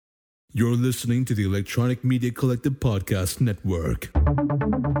You're listening to the Electronic Media Collective Podcast Network.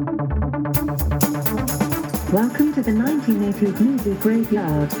 Welcome to the 1980s movie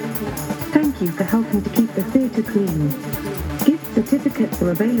graveyard. Thank you for helping to keep the theatre clean. Gift certificates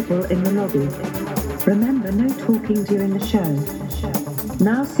are available in the lobby. Remember, no talking during the show.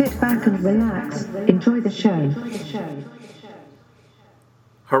 Now sit back and relax. Enjoy the show.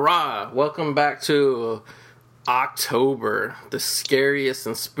 Hurrah! Welcome back to October, the scariest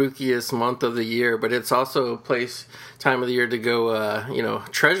and spookiest month of the year, but it's also a time of the year to go,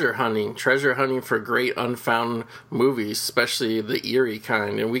 treasure hunting for great unfound movies, especially the eerie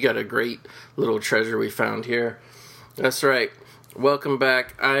kind. And we got a great little treasure we found here. That's right. Welcome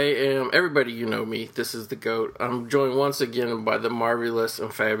back. I am, everybody, you know me. This is the GOAT. I'm joined once again by the marvelous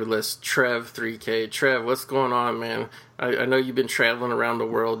and fabulous Trev 3K. Trev, what's going on, man? I know you've been traveling around the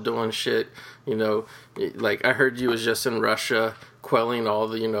world doing shit. You know, like I heard you was just in Russia quelling all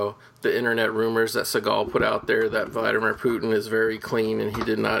the, the internet rumors that Seagal put out there that Vladimir Putin is very clean and he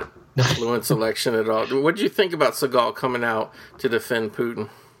did not influence election at all. What did you think about Seagal coming out to defend Putin?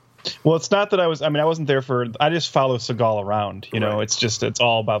 Well, it's not that I wasn't there I just follow Seagal around, right. It's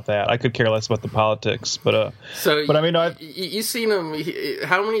all about that. I could care less about the politics, you've seen him,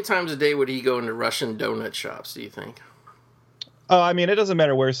 how many times a day would he go into Russian donut shops, do you think? It doesn't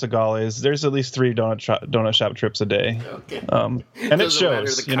matter where Seagal is. There's at least 3 donut shop trips a day. Okay. And it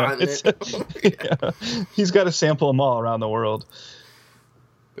shows, he's got to sample them all around the world.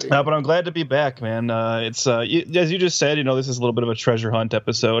 But I'm glad to be back, man. It's as you just said, this is a little bit of a treasure hunt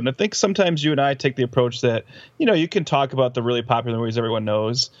episode. And I think sometimes you and I take the approach that, you can talk about the really popular movies everyone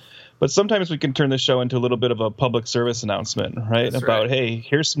knows. But sometimes we can turn the show into a little bit of a public service announcement, right? That's about, right. Hey,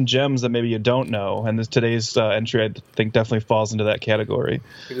 here's some gems that maybe you don't know. And today's entry, I think, definitely falls into that category.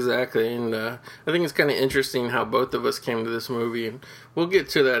 Exactly. And I think it's kind of interesting how both of us came to this movie. And we'll get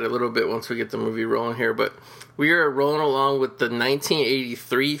to that a little bit once we get the movie rolling here. But we are rolling along with the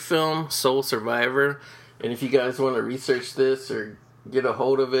 1983 film, Soul Survivor. And if you guys want to research this or get a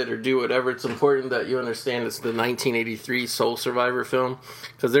hold of it or do whatever, it's important that you understand it's the 1983 Soul Survivor film,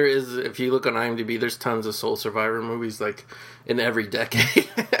 because there is, if you look on IMDb, there's tons of Soul Survivor movies like in every decade.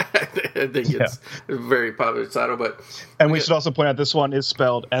 I think it's a very popular title, and we should also point out this one is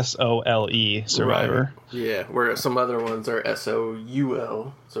spelled SOLE, Survivor. Right. Yeah, where some other ones are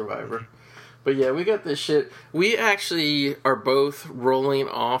SOUL, Survivor. But yeah, we got this shit. We actually are both rolling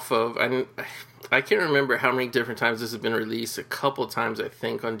off of, I can't remember how many different times this has been released. A couple times, I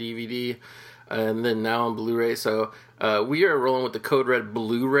think, on DVD, and then now on Blu-ray. So we are rolling with the Code Red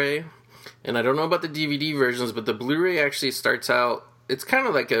Blu-ray. And I don't know about the DVD versions, but the Blu-ray actually starts out, it's kind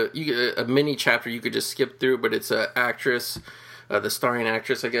of like a mini chapter you could just skip through, but it's an actress, the starring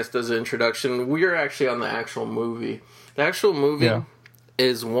actress, I guess, does an introduction. We are actually on the actual movie. The actual movie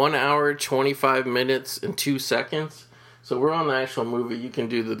is 1 hour, 25 minutes, and 2 seconds. So we're on the actual movie. You can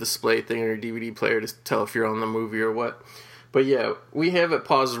do the display thing on your DVD player to tell if you're on the movie or what. But yeah, we have it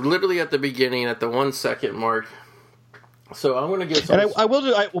paused literally at the beginning at the 1 second mark. So I'm going to get some... And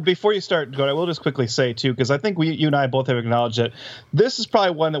before you start, I will just quickly say, too, because I think you and I both have acknowledged that this is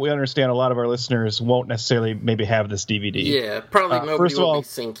probably one that we understand a lot of our listeners won't necessarily maybe have this DVD. Yeah, probably nobody will be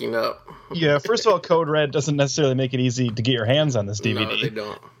syncing up. Yeah, first of all, Code Red doesn't necessarily make it easy to get your hands on this DVD. No, they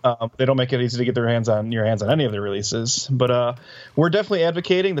don't. They don't make it easy to get your hands on any of their releases. But we're definitely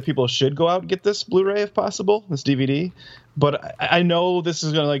advocating that people should go out and get this Blu-ray if possible, this DVD. But I know this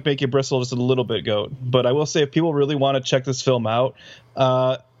is going to make you bristle just a little bit, Goat. But I will say, if people really want to check this film out,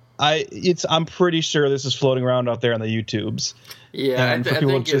 I'm pretty sure this is floating around out there on the YouTubes. Yeah, I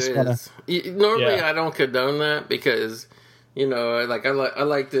think it is. Normally, I don't condone that because, I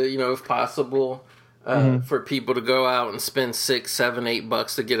like to, if possible, for people to go out and spend $6, $7,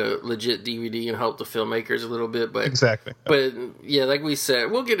 $8 to get a legit DVD and help the filmmakers a little bit. But exactly. But yeah, like we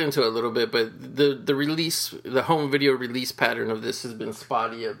said, we'll get into it a little bit. But the home video release pattern of this has been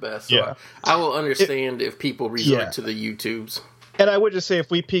spotty at best. So I will understand if people resort to the YouTubes. And I would just say,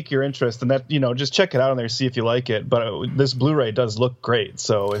 if we pique your interest, then that, just check it out on there, see if you like it. But this Blu-ray does look great,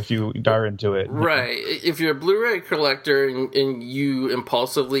 so if you are into it. Right. If you're a Blu-ray collector and you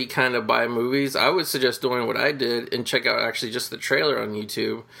impulsively kind of buy movies, I would suggest doing what I did and check out actually just the trailer on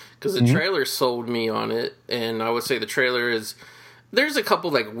YouTube, because the trailer sold me on it. And I would say the trailer is... There's a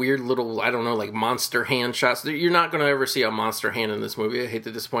couple weird little, monster hand shots. You're not going to ever see a monster hand in this movie. I hate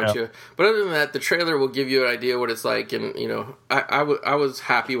to disappoint you. But other than that, the trailer will give you an idea what it's like. And, I was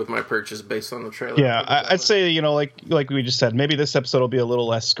happy with my purchase based on the trailer. Yeah, I'd say, like we just said, maybe this episode will be a little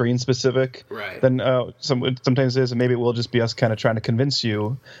less screen specific than sometimes it is. And maybe it will just be us kind of trying to convince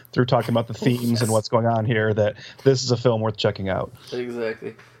you through talking about the themes and what's going on here that this is a film worth checking out.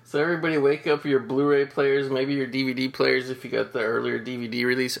 Exactly. So everybody wake up your Blu-ray players, maybe your DVD players if you got the earlier DVD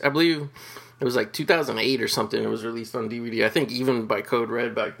release. I believe it was like 2008 or something. It was released on DVD. I think even by Code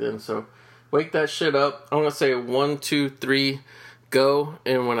Red back then. So wake that shit up. I want to say 1, 2, 3, go.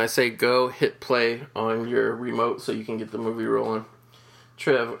 And when I say go, hit play on your remote so you can get the movie rolling.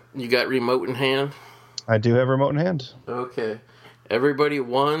 Trev, you got remote in hand? I do have remote in hand. Okay. Everybody,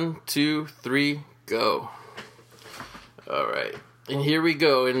 1, 2, 3, go. All right. And here we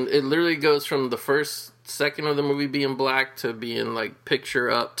go. And it literally goes from the first second of the movie being black to being like picture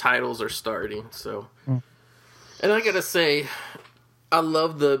up, titles are starting. So, and I gotta say, I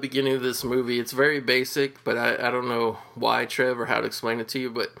love the beginning of this movie. It's very basic, but I don't know why, Trev, or how to explain it to you,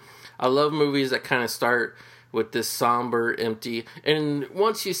 but I love movies that kind of start with this somber, empty, and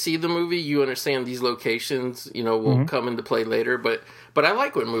once you see the movie, you understand these locations, will come into play later, but I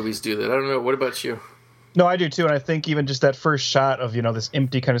like when movies do that. I don't know. What about you? No, I do too, and I think even just that first shot of, this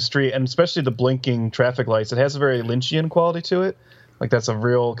empty kind of street, and especially the blinking traffic lights, it has a very Lynchian quality to it. Like, that's a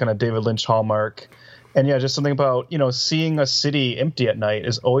real kind of David Lynch hallmark. And yeah, just something about, seeing a city empty at night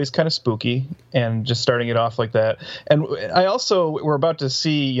is always kind of spooky, and just starting it off like that. And we're about to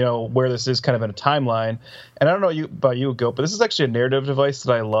see, where this is kind of in a timeline. And I don't know about you, Goat, but this is actually a narrative device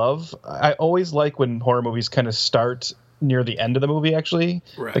that I love. I always like when horror movies kind of start near the end of the movie, actually.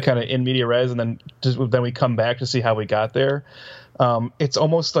 Right. The kind of in media res, and then we come back to see how we got there. It's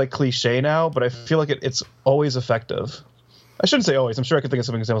almost like cliche now, but I feel like it's always effective. I shouldn't say always. I'm sure I could think of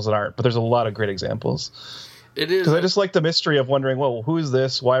some examples that aren't, but there's a lot of great examples. It is. Because I just like the mystery of wondering, well, who is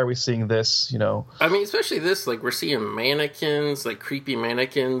this? Why are we seeing this? I mean, especially this, like, we're seeing mannequins, like creepy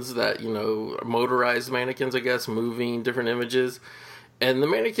mannequins that, motorized mannequins, I guess, moving different images. And the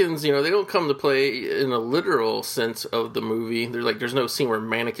mannequins, they don't come to play in a literal sense of the movie. They're like, there's no scene where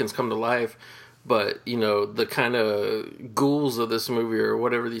mannequins come to life. But, the kind of ghouls of this movie or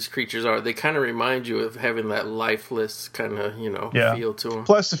whatever these creatures are, they kind of remind you of having that lifeless kind of, feel to them.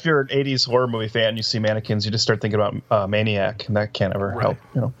 Plus, if you're an 80s horror movie fan, you see mannequins, you just start thinking about Maniac, and that can't ever help,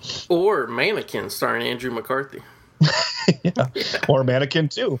 Or Mannequin, starring Andrew McCarthy. Yeah. Or Mannequin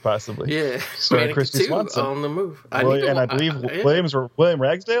 2, possibly. Yeah, Mannequin 2 on the move. I believe William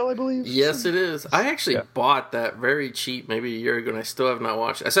Ragsdale, I believe. Yes, it is. I actually bought that very cheap maybe a year ago, and I still have not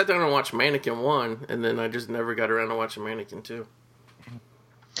watched it. I sat down and watched Mannequin 1, and then I just never got around to watching Mannequin 2.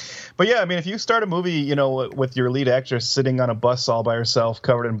 But yeah, I mean, if you start a movie, with your lead actress sitting on a bus all by herself,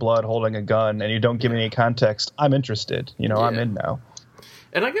 covered in blood, holding a gun, and you don't give me any context, I'm interested. I'm in now.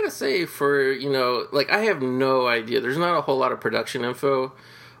 And I gotta say, for, I have no idea. There's not a whole lot of production info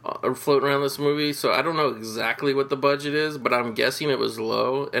floating around this movie, so I don't know exactly what the budget is, but I'm guessing it was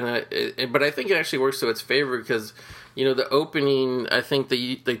low. But I think it actually works to its favor because, the opening, I think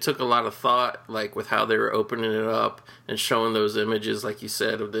they took a lot of thought, like, with how they were opening it up and showing those images, like you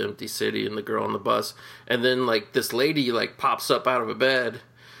said, of the empty city and the girl on the bus. And then, like, this lady, like, pops up out of a bed,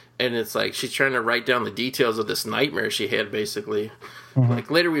 and it's like she's trying to write down the details of this nightmare she had, basically. Mm-hmm. Like,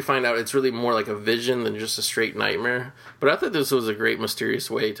 later we find out it's really more like a vision than just a straight nightmare. But I thought this was a great, mysterious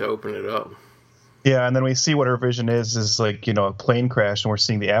way to open it up. Yeah, and then we see what her vision is like, a plane crash, and we're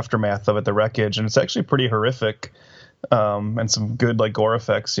seeing the aftermath of it, the wreckage, and it's actually pretty horrific, and some good, like, gore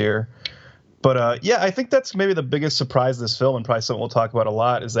effects here. But, yeah, I think that's maybe the biggest surprise of this film, and probably something we'll talk about a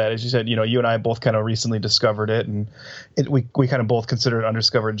lot, is that, as you said, you and I both kind of recently discovered it, and we kind of both consider it an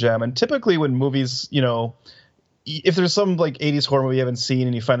undiscovered gem. And typically when movies, if there's some, like, 80s horror movie you haven't seen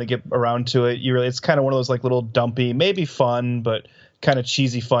and you finally get around to it, it's kind of one of those, like, little dumpy, maybe fun, but kind of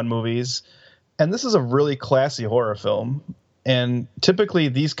cheesy fun movies. And this is a really classy horror film. And typically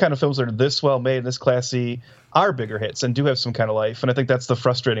these kind of films that are this well made and this classy are bigger hits and do have some kind of life. And I think that's the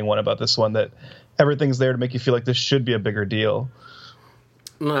frustrating one about this one, that everything's there to make you feel like this should be a bigger deal.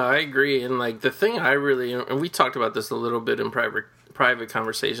 No, I agree. And, like, the thing I really, and we talked about this a little bit in private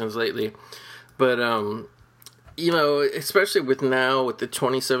conversations lately, but, especially with the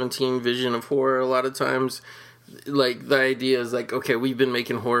 2017 vision of horror, a lot of times, like, the idea is like, okay, we've been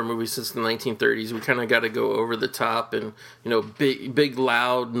making horror movies since the 1930s. We kind of got to go over the top and, big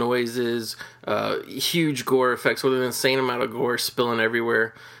loud noises, huge gore effects with an insane amount of gore spilling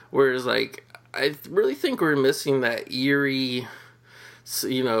everywhere. Whereas, like, I really think we're missing that eerie,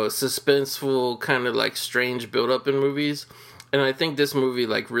 suspenseful kind of, like, strange build-up in movies. And I think this movie,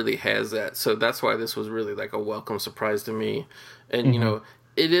 like, really has that. So that's why this was really, like, a welcome surprise to me. And,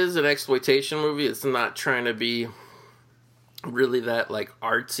 it is an exploitation movie. It's not trying to be really that, like,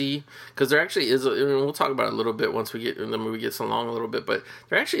 artsy. Because there actually is, and we'll talk about it a little bit once the movie gets along a little bit, but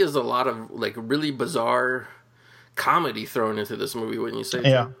there actually is a lot of, like, really bizarre comedy thrown into this movie, wouldn't you say?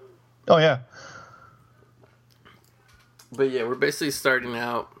 Yeah. Oh, yeah. But yeah, we're basically starting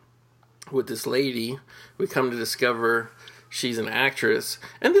out with this lady. We come to discover she's an actress,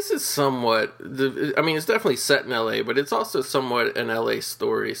 and this is somewhat, it's definitely set in LA, but it's also somewhat an LA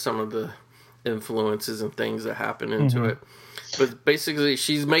story, some of the influences and things that happen into it. But basically,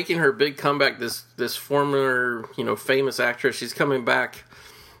 she's making her big comeback, this former, famous actress. She's coming back,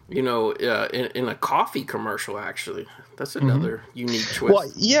 in a coffee commercial, actually. That's another unique twist.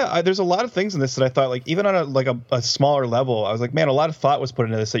 Well, yeah, there's a lot of things in this that I thought, like, even on a smaller level, I was like, man, a lot of thought was put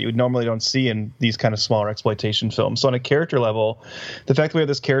into this that you normally don't see in these kind of smaller exploitation films. So on a character level, the fact that we have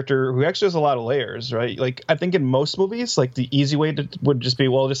this character who actually has a lot of layers, right? Like, I think in most movies, like, the easy way would just be,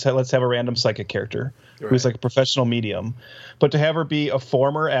 well, let's have a random psychic character who's like a professional medium. But to have her be a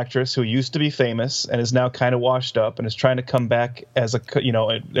former actress who used to be famous and is now kind of washed up and is trying to come back as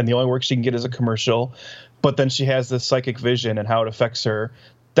and the only work she can get is a commercial, but then she has this psychic vision and how it affects her.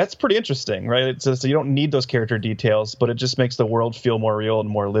 That's pretty interesting, right? It's just, you don't need those character details, but it just makes the world feel more real and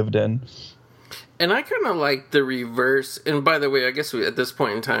more lived in. And I kind of like the reverse. And by the way, I guess at this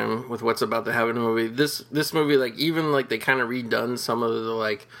point in time, with what's about to happen in the movie, this movie, like, even like they kind of redone some of the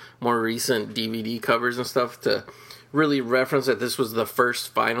like more recent DVD covers and stuff to really reference that this was the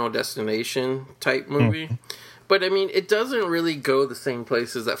first Final Destination type movie. But I mean, it doesn't really go the same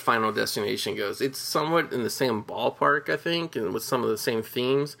places that Final Destination goes. It's somewhat in the same ballpark, I think, and with some of the same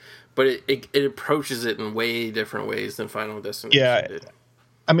themes. But it approaches it in way different ways than Final Destination did.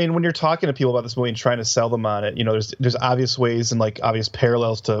 I mean, when you're talking to people about this movie and trying to sell them on it, there's obvious ways and like obvious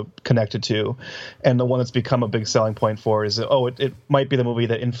parallels to connect it to. And the one that's become a big selling point for is, it might be the movie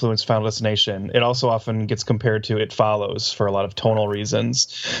that influenced Final Destination. It also often gets compared to It Follows for a lot of tonal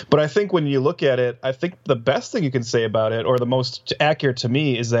reasons. But I think when you look at it, I think the best thing you can say about it, or the most accurate to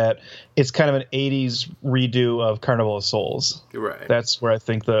me, is that it's kind of an 80s redo of Carnival of Souls. Right. That's where I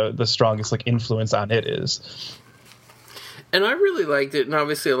think the strongest like influence on it is. And I really liked it, and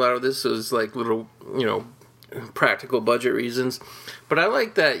obviously a lot of this was like little, practical budget reasons. But I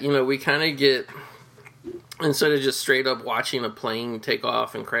like that, we kind of get, instead of just straight up watching a plane take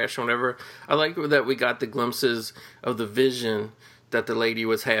off and crash or whatever, I like that we got the glimpses of the vision that the lady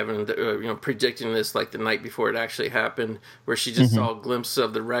was having, predicting this like the night before it actually happened, where she just saw glimpses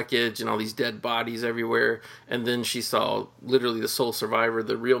of the wreckage and all these dead bodies everywhere. And then she saw literally the sole survivor,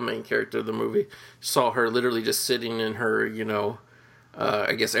 the real main character of the movie, saw her literally just sitting in her,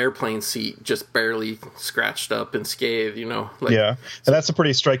 I guess airplane seat, just barely scratched up and scathed, And that's a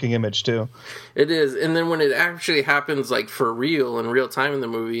pretty striking image too. It is. And then when it actually happens, like for real, in real time in the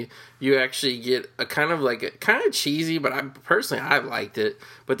movie, you actually get a kind of cheesy, but I liked it.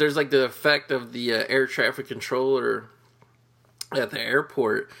 But there's like the effect of the air traffic controller at the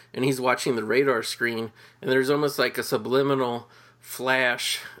airport, and he's watching the radar screen, and there's almost like a subliminal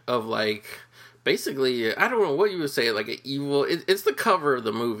flash of like, basically, I don't know what you would say, like an evil. It's the cover of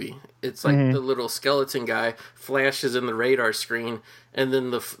the movie. It's like the little skeleton guy flashes in the radar screen, and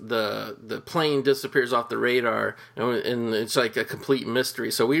then the plane disappears off the radar, and it's like a complete mystery.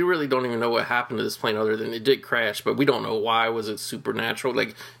 So we really don't even know what happened to this plane, other than it did crash, but we don't know why. Was it supernatural?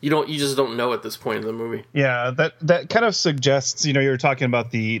 Like you just don't know at this point in the movie. Yeah, that kind of suggests, you were talking about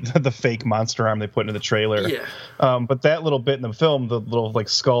the fake monster arm they put into the trailer. Yeah. But that little bit in the film, the little like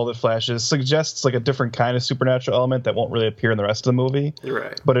skull that flashes, suggests like a different kind of supernatural element that won't really appear in the rest of the movie.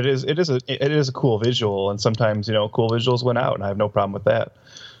 Right. But it is a cool visual, and sometimes cool visuals win out, and I have no problem with that.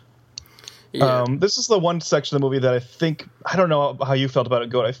 Yeah. This is the one section of the movie that I don't know how you felt about it,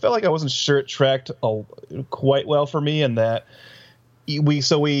 Goat. I felt like I wasn't sure it tracked quite well for me, and that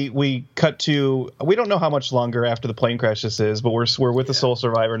we cut to, we don't know how much longer after the plane crash this is, but we're with the sole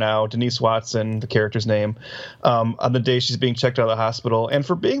survivor now, Denise Watson, the character's name, on the day she's being checked out of the hospital. And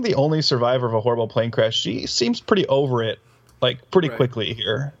for being the only survivor of a horrible plane crash, she seems pretty over it, like pretty quickly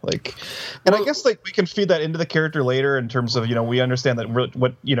here. Like, and I guess like we can feed that into the character later in terms of, we understand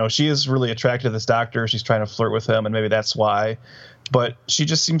that she is really attracted to this doctor. She's trying to flirt with him, and maybe that's why. But she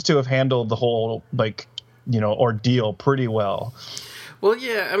just seems to have handled the whole ordeal pretty well. Well,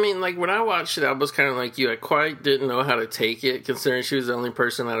 yeah, I mean, like, when I watched it, I was kind of like you. I quite didn't know how to take it, considering she was the only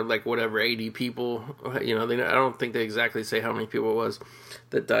person out of, like, whatever, 80 people. I don't think they exactly say how many people it was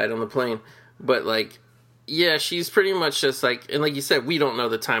that died on the plane. But, like, yeah, she's pretty much just, like, and like you said, we don't know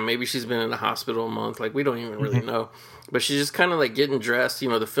the time. Maybe she's been in the hospital a month. Like, we don't even really know. But she's just kind of, like, getting dressed.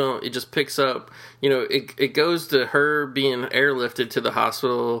 The film, it just picks up. It goes to her being airlifted to the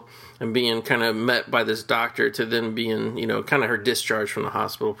hospital and being kind of met by this doctor, to then being, kind of her discharge from the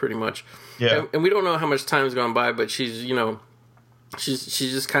hospital, pretty much. Yeah. And we don't know how much time's gone by, but she's, she's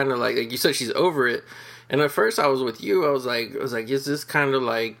just kind of like you said, she's over it. And at first I was with you. I was like, is this kind of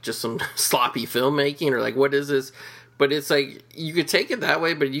like just some sloppy filmmaking, or like, what is this? But it's like, you could take it that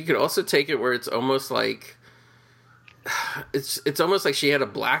way, but you could also take it where it's almost like, it's almost like she had a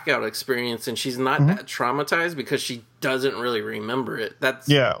blackout experience and she's not that traumatized because she doesn't really remember it. I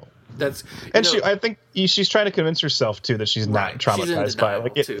think she's trying to convince herself too that she's not traumatized by it.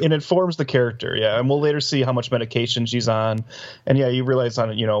 Like it informs the character, and we'll later see how much medication she's on, and you realize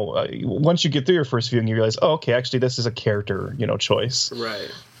once you get through your first viewing, you realize, oh, okay, actually this is a character, choice,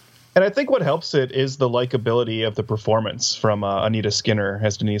 right? And I think what helps it is the likability of the performance from Anita Skinner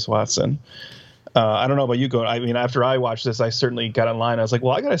as Denise Watson. I don't know about you, Goat. I mean, after I watched this, I certainly got online. I was like,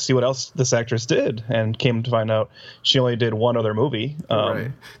 well, I got to see what else this actress did, and came to find out she only did one other movie.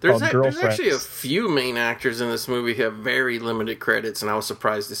 Right. There's actually a few main actors in this movie who have very limited credits, and I was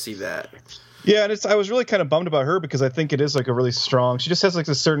surprised to see that. Yeah, and I was really kind of bummed about her because I think it is like a really strong. She just has like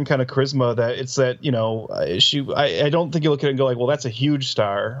a certain kind of charisma that it's that I don't think you look at it and go like, well, that's a huge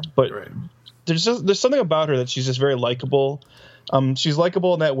star, but there's something about her that she's just very likable. She's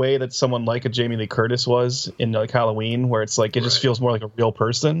likable in that way that someone like a Jamie Lee Curtis was in like Halloween, where it's like it just feels more like a real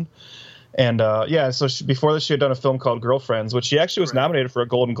person. And so before this, she had done a film called Girlfriends, which she actually was nominated for a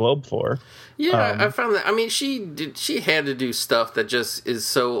Golden Globe for. Yeah, I found that. I mean, she had to do stuff that just is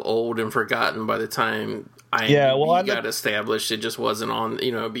so old and forgotten by the time got established. It just wasn't on,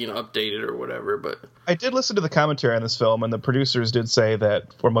 being updated or whatever. But I did listen to the commentary on this film, and the producers did say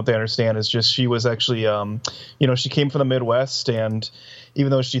that, from what they understand, is just she was actually, she came from the Midwest, and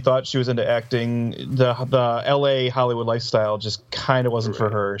even though she thought she was into acting, the L.A. Hollywood lifestyle just kind of wasn't for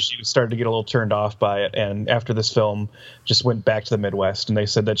her. She started to get a little turned off by it, and after this film, just went back to the Midwest. And they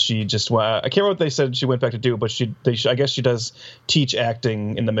said that she just I can't remember what they said she went back to do, but I guess she does teach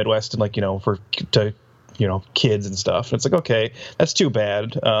acting in the Midwest, and kids and stuff. And it's like, okay, that's too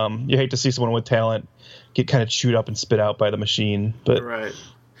bad. You hate to see someone with talent get kind of chewed up and spit out by the machine, but right.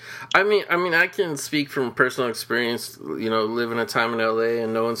 I mean, I can speak from personal experience, living a time in LA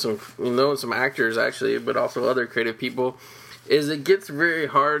and knowing some actors actually, but also other creative people, is it gets very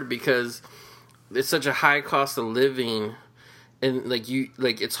hard because it's such a high cost of living, and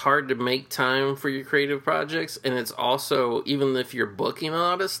it's hard to make time for your creative projects, and it's also, even if you're booking a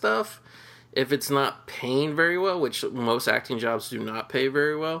lot of stuff, if it's not paying very well, which most acting jobs do not pay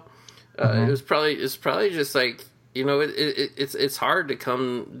very well, it's probably just like, it's hard to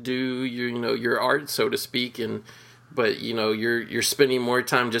come do your art, so to speak, but you're spending more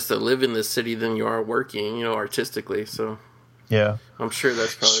time just to live in this city than you are working, artistically. So yeah, I'm sure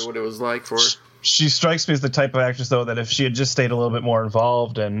that's probably what it was like for her. She strikes me as the type of actress, though, that if she had just stayed a little bit more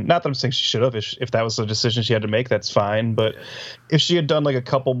involved, and not that I'm saying she should have, if that was a decision she had to make, that's fine. But if she had done like a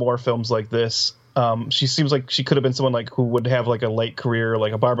couple more films like this, she seems like she could have been someone like who would have like a late career,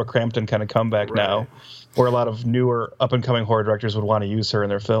 like a Barbara Crampton kind of comeback now, where a lot of newer up and coming horror directors would want to use her in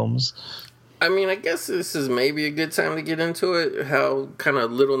their films. I mean, I guess this is maybe a good time to get into it, how kind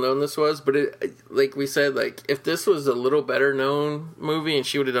of little known this was. But like we said, if this was a little better known movie and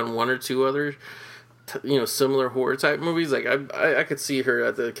she would have done one or two other, similar horror type movies, I could see her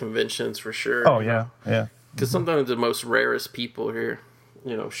at the conventions for sure. Oh, yeah. Because sometimes the most rarest people here,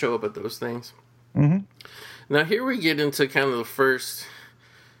 show up at those things. Mm-hmm. Now, here we get into kind of the first...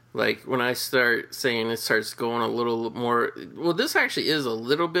 when I start saying it starts going a little more... Well, this actually is a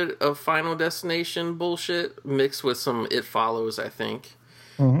little bit of Final Destination bullshit mixed with some It Follows, I think.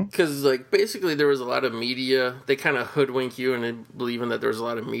 Because, basically there was a lot of media. They kind of hoodwink you into believing that there was a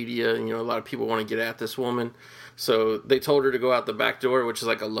lot of media and, a lot of people want to get at this woman. So they told her to go out the back door, which is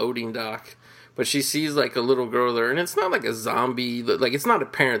like a loading dock. But she sees, a little girl there, and it's not like a zombie. It's not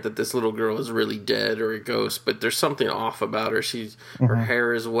apparent that this little girl is really dead or a ghost, but there's something off about her. Her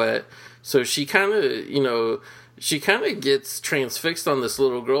hair is wet. So she kind of, gets transfixed on this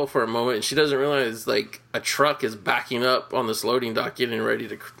little girl for a moment, and she doesn't realize, a truck is backing up on this loading dock, getting ready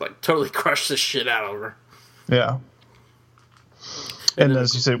to, totally crush the shit out of her. Yeah. And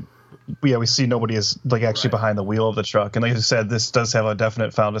as you said... we see nobody is actually behind the wheel of the truck, and like I said, this does have a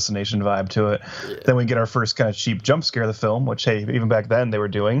definite Final Destination vibe to it. Then we get our first kind of cheap jump scare of the film, which even back then they were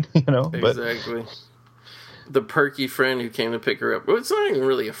doing, exactly. The perky friend who came to pick her up. Well, it's not even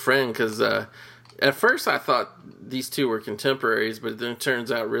really a friend, because at first I thought these two were contemporaries, but then it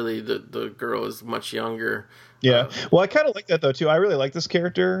turns out really the girl is much younger. Yeah. Well, I kind of like that, though, too. I really like this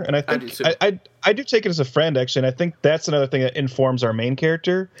character, and I think I do take it as a friend, actually, and I think that's another thing that informs our main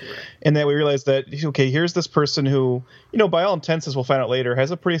character, and that we realize that, okay, here's this person who, by all intents, as we'll find out later,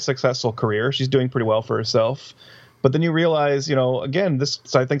 has a pretty successful career. She's doing pretty well for herself. But then you realize, again,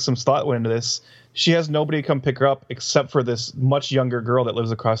 so I think some thought went into this. She has nobody to come pick her up except for this much younger girl that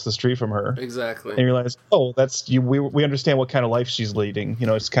lives across the street from her. Exactly. And you realize, that's you. We understand what kind of life she's leading.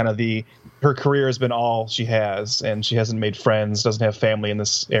 It's kind of her career has been all she has, and she hasn't made friends, doesn't have family in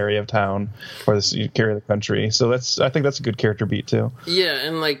this area of town or this area of the country. So I think that's a good character beat too. Yeah,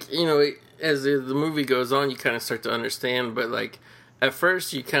 and as the movie goes on, you kind of start to understand, but at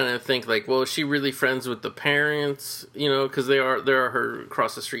first you kind of think well, is she really friends with the parents? Because they are her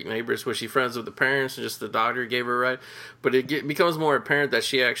across the street neighbors. Was she friends with the parents and just the daughter gave her a ride? But it becomes more apparent that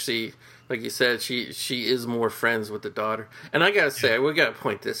she actually, like you said, she is more friends with the daughter. And I gotta say, we gotta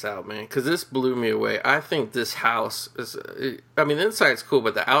point this out, man, because this blew me away. I think this house is, the inside's cool,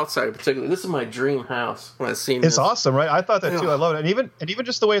 but the outside in particular, this is my dream house when I seen It's awesome, right? I thought that too. I love it. And even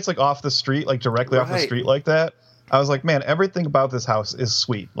just the way it's off the street, directly off the street like that. I was like, man, everything about this house is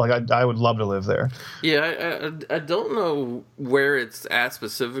sweet. I would love to live there. Yeah, I don't know where it's at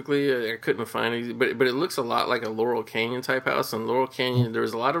specifically. I couldn't find it, but it looks a lot like a Laurel Canyon type house. And Laurel Canyon, there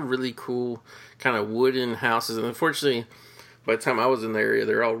was a lot of really cool kind of wooden houses. And unfortunately, by the time I was in the area,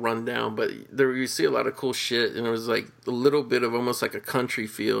 they're all run down. But you see a lot of cool shit. And there was a little bit of almost like a country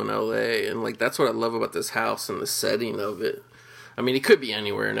feel in LA. And that's what I love about this house and the setting of it. It could be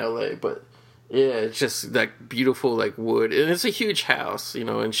anywhere in LA, but... yeah, it's just beautiful wood, and it's a huge house,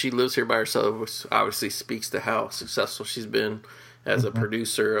 and she lives here by herself, which obviously speaks to how successful she's been as a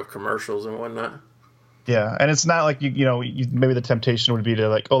producer of commercials and whatnot. Yeah, and it's not maybe the temptation would be to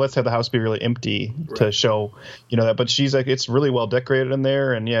let's have the house be really empty to show that, but she's it's really well decorated in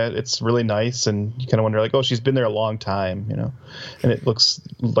there, and it's really nice, and you kind of wonder she's been there a long time, and it looks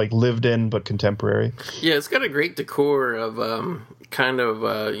lived in but contemporary. Yeah, it's got a great decor of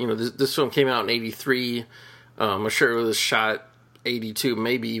this film came out in 83. I'm sure it was shot 82,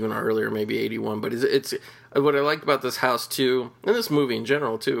 maybe even earlier, maybe 81, but it's what I liked about this house too, and this movie in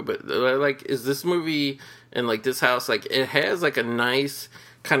general too, but what I like is this movie and this house, it has a nice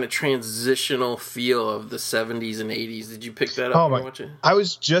kind of transitional feel of the 70s and 80s. Did you pick that up when watching? I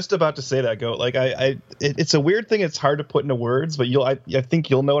was just about to say that, Goat. It's a weird thing. It's hard to put into words, but I think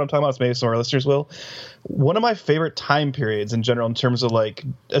you'll know what I'm talking about. Maybe some of our listeners will. One of my favorite time periods in general, in terms of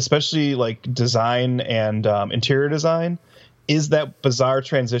especially design and interior design, is that bizarre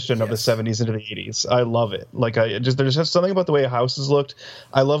transition of the 70s into the 80s. I love it. There's just something about the way houses looked.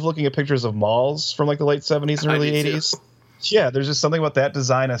 I love looking at pictures of malls from the late 70s and early 80s. Yeah, there's just something about that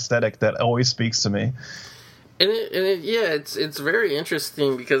design aesthetic that always speaks to me. It's very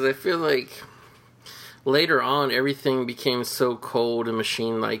interesting because I feel later on everything became so cold and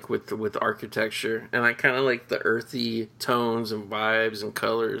machine-like with architecture, and I kind of like the earthy tones and vibes and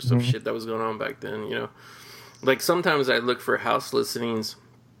colors of shit that was going on back then. Sometimes I look for house listings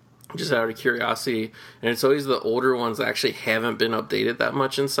just out of curiosity, and it's always the older ones that actually haven't been updated that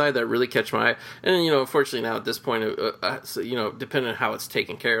much inside that really catch my eye. And unfortunately now at this point, depending on how it's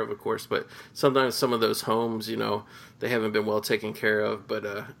taken care of course, but sometimes some of those homes, they haven't been well taken care of. But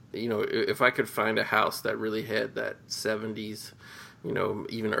if I could find a house that really had that 70s,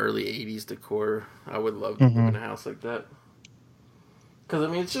 even early 80s decor, I would love to live in a house like that.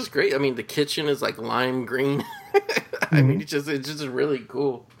 Because it's just great. The kitchen is lime green. It's just really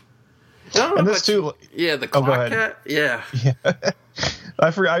cool. And this too, the clock cat. Yeah.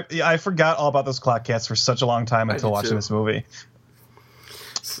 I forgot all about those clock cats for such a long time until watching this movie.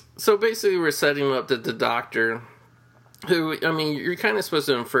 So basically, we're setting up that the doctor, who you're kind of supposed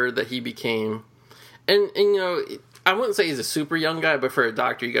to infer that he became, and I wouldn't say he's a super young guy, but for a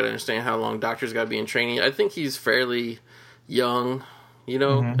doctor, you got to understand how long doctors got to be in training. I think he's fairly young,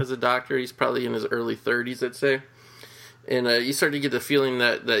 as a doctor. He's probably in his early 30s, I'd say. And you start to get the feeling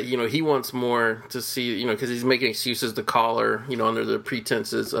that he wants more to see, because he's making excuses to call her, under the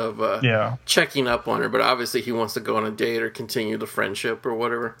pretenses of checking up on her. But obviously he wants to go on a date or continue the friendship or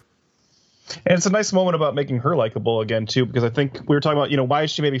whatever. And it's a nice moment about making her likable again, too, because I think we were talking about, why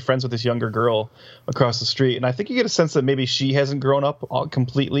is she maybe friends with this younger girl across the street? And I think you get a sense that maybe she hasn't grown up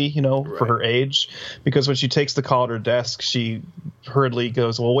completely, for her age, because when she takes the call at her desk, she hurriedly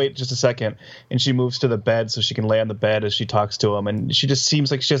goes, well, wait just a second. And she moves to the bed so she can lay on the bed as she talks to him. And she just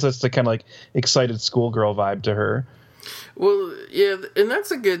seems like she has this kind of excited schoolgirl vibe to her. Well, yeah, and that's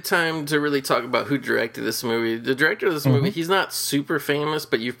a good time to really talk about who directed this movie. The director of this movie, he's not super famous,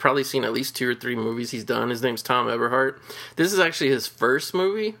 but you've probably seen at least 2 or 3 movies he's done. His name's Tom Eberhardt. This is actually his first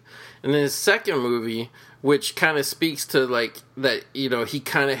movie. And then his second movie, which kind of speaks to, that, he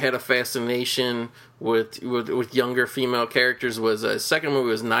kind of had a fascination with younger female characters, was his second movie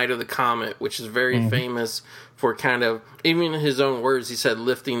was Night of the Comet, which is very famous for kind of, even in his own words, he said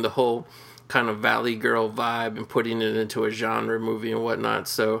lifting the whole kind of Valley Girl vibe and putting it into a genre movie and whatnot.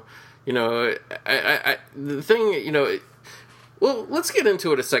 So, you know, the thing, you know, well, let's get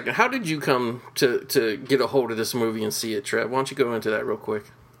into it a second. How did you come to get a hold of this movie and see it, Trev? Why don't you go into that real quick?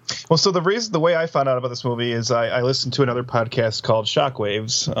 Well, so the way I found out about this movie is I listened to another podcast called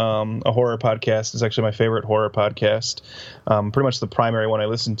Shockwaves, a horror podcast. It's actually my favorite horror podcast, pretty much the primary one I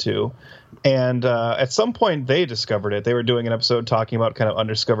listened to. And at some point they discovered it. They were doing an episode talking about kind of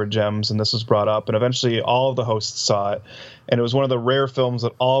undiscovered gems, and this was brought up. And eventually all of the hosts saw it. And it was one of the rare films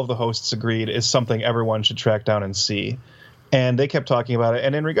that all of the hosts agreed is something everyone should track down and see. And they kept talking about it.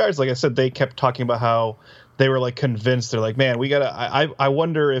 And in regards, like I said, they kept talking about how they were like convinced. They're like, man, we gotta. I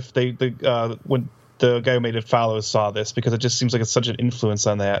wonder if when the guy who made It Follows saw this, because it just seems like it's such an influence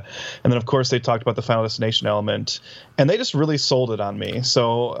on that. And then of course they talked about the Final Destination element, and they just really sold it on me.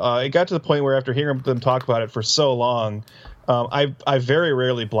 So it got to the point where after hearing them talk about it for so long, I very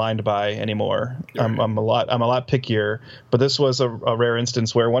rarely blind buy anymore. I'm a lot pickier, but this was a rare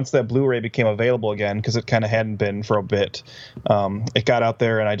instance where once that Blu-ray became available again, because it kind of hadn't been for a bit, it got out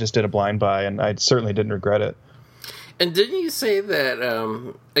there and I just did a blind buy, and I certainly didn't regret it. And didn't you say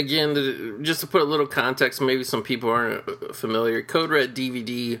that, again, just to put a little context, maybe some people aren't familiar, Code Red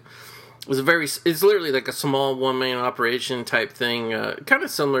DVD was it's literally like a small one-man operation type thing, kind of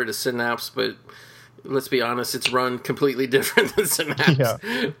similar to Synapse, but let's be honest, it's run completely different than Synapse.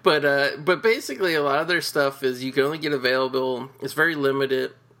 Yeah. But basically a lot of their stuff is you can only get available. It's very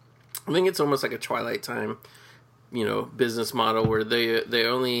limited. I think it's almost like a Twilight Time, you know, business model where they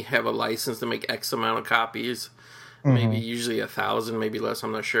only have a license to make X amount of copies. Maybe usually 1,000, maybe less,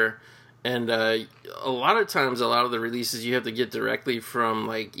 I'm not sure. And a lot of times, a lot of the releases you have to get directly from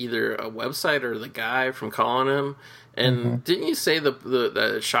like either a website or the guy from calling him. And didn't you say the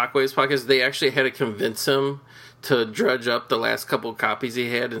Shockwaves podcast, they actually had to convince him to drudge up the last couple of copies he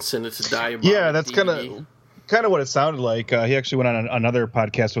had and send it to Diabolic? Yeah, that's kind of what it sounded like. He actually went on another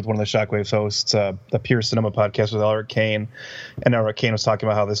podcast with one of the Shockwaves hosts, the Pure Cinema podcast with Elric Kane, and Elric Kane was talking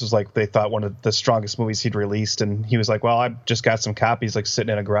about how this was like they thought one of the strongest movies he'd released, and he was like, well, I just got some copies like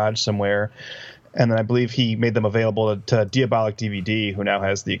sitting in a garage somewhere. And then I believe he made them available to Diabolic DVD, who now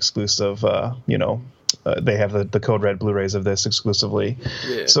has the exclusive, they have the Code Red Blu-rays of this exclusively.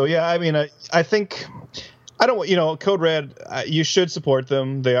 Yeah. So yeah, I mean, I think Code Red, you should support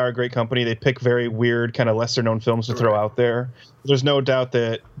them. They are a great company. They pick very weird, kind of lesser-known films to throw out there. There's no doubt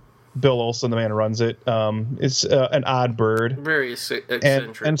that Bill Olsen, the man who runs it, is an odd bird. Very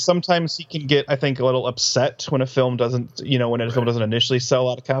eccentric. And sometimes he can get, I think, a little upset when a film doesn't, film doesn't initially sell a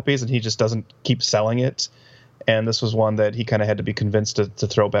lot of copies, and he just doesn't keep selling it. And this was one that he kind of had to be convinced to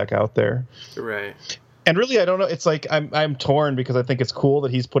throw back out there. Right. And really, I don't know. It's like I'm torn because I think it's cool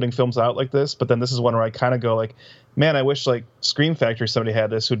that he's putting films out like this. But then this is one where I kind of go like, man, I wish like Scream Factory, somebody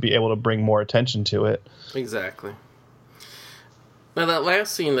had this who'd be able to bring more attention to it. Exactly. Now that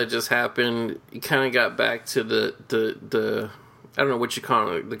last scene that just happened, you kind of got back to the I don't know what you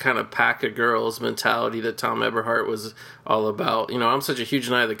call it, the kind of pack of girls mentality that Tom Eberhardt was all about. You know, I'm such a huge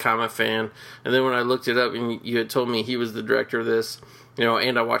Night of the Comet fan, and then when I looked it up and you had told me he was the director of this,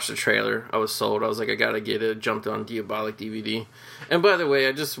 and I watched the trailer, I was sold. I was like, I gotta get it. Jumped on Diabolic DVD. And by the way,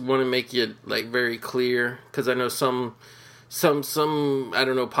 I just want to make it like very clear, because I know some I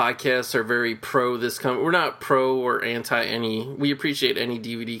don't know, podcasts are very pro this company. We're not pro or anti any. We appreciate any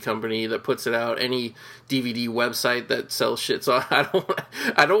DVD company that puts it out, any DVD website that sells shit. So I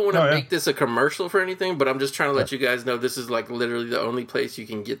don't want to make this a commercial for anything, but I'm just trying to let you guys know this is like literally the only place you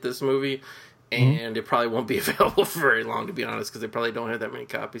can get this movie, and it probably won't be available for very long, to be honest, because they probably don't have that many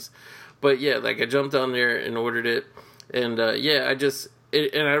copies. But yeah, like I jumped on there and ordered it, and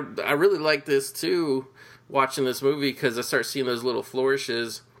I really like this too. Watching this movie, because I start seeing those little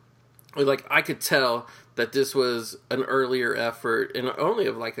flourishes. Like, I could tell that this was an earlier effort, and only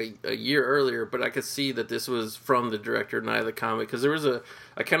of like a year earlier, but I could see that this was from the director of Night of the Comet, because there was a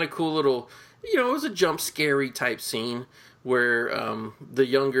kind of cool little, it was a jump scary type scene where the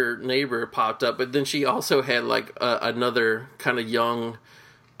younger neighbor popped up, but then she also had like another kind of young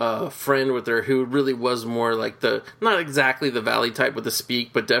friend with her who really was more like not exactly the Valley type with the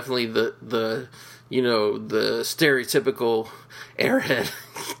speak, but definitely the stereotypical airhead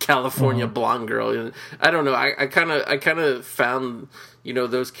California blonde girl. And I don't know. I kind of found,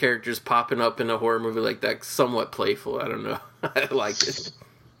 those characters popping up in a horror movie like that somewhat playful. I don't know. I liked it.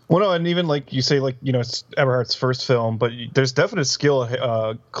 Well, no, and even like you say, like, it's Eberhardt's first film, but there's definite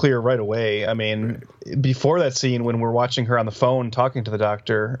skill clear right away. I mean, before that scene when we're watching her on the phone talking to the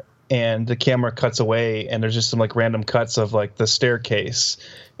doctor, and the camera cuts away, and there's just some like random cuts of like the staircase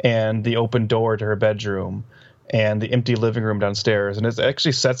and the open door to her bedroom. and the empty living room downstairs, and it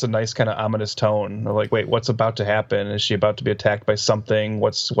actually sets a nice kind of ominous tone of like, wait, what's about to happen? Is she about to be attacked by something?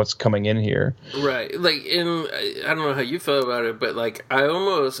 What's coming in here? Right. Like, I don't know how you feel about it, but like I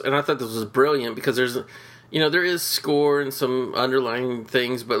thought this was brilliant because there's, there is score and some underlying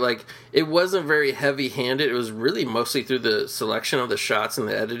things, but like it wasn't very heavy-handed. It was really mostly through the selection of the shots and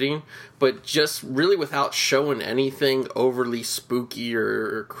the editing, but just really without showing anything overly spooky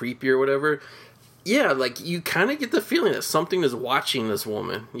or creepy or whatever. Yeah, like you kind of get the feeling that something is watching this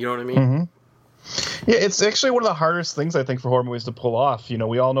woman. You know what I mean? Mm-hmm. Yeah, it's actually one of the hardest things I think for horror movies to pull off.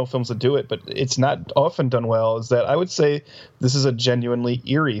 We all know films that do it, but it's not often done well. Is that I would say this is a genuinely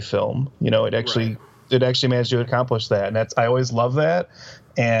eerie film. It actually. Right. It actually managed to accomplish that, and I always love that.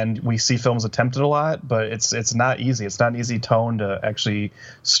 And we see films attempt it a lot, but it's not easy. It's not an easy tone to actually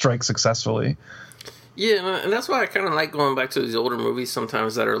strike successfurly. Yeah, and that's why I kind of like going back to these older movies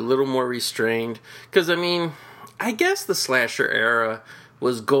sometimes that are a little more restrained. Because I guess the slasher era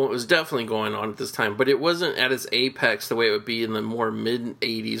was definitely going on at this time, but it wasn't at its apex the way it would be in the more mid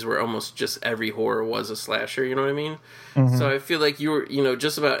 '80s, where almost just every horror was a slasher. You know what I mean? Mm-hmm. So I feel like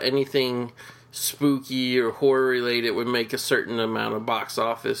just about anything spooky or horror related would make a certain amount of box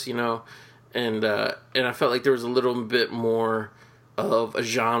office, and I felt like there was a little bit more of a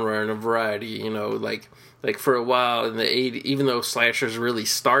genre and a variety, like for a while in the 80s, even though slashers really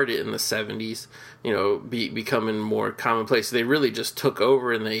started in the 70s, becoming more commonplace, they really just took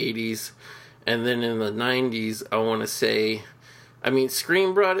over in the 80s, and then in the 90s, I want to say,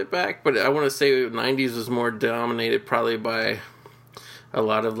 Scream brought it back, but I want to say the 90s was more dominated probably by a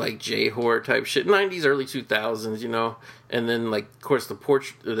lot of like J-horror type shit. 90s, early 2000s, and then like of course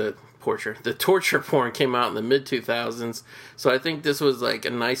the torture porn came out in the mid 2000s. So I think this was like a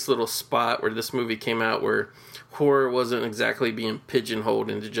nice little spot where this movie came out where horror wasn't exactly being pigeonholed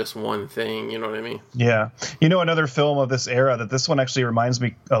into just one thing. You know what I mean? Yeah. Another film of this era that this one actually reminds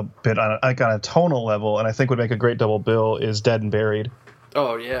me a bit on a tonal level, and I think would make a great double bill, is Dead and Buried.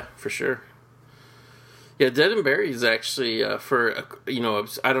 Oh yeah, for sure. Yeah, Dead and Buried is actually I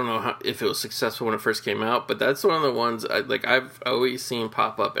don't know if it was successful when it first came out, but that's one of the ones I've always seen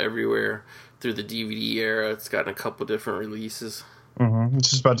pop up everywhere through the DVD era. It's gotten a couple different releases. Mm-hmm.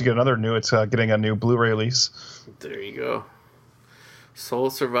 It's just about to get another new. It's getting a new Blu-ray release. There you go. Soul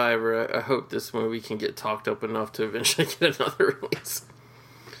Survivor. I hope this movie can get talked up enough to eventually get another release.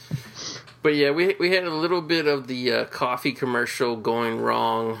 But yeah, we had a little bit of the coffee commercial going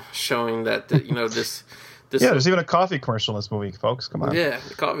wrong, showing that this. There's even a coffee commercial in this movie, folks. Come on. Yeah,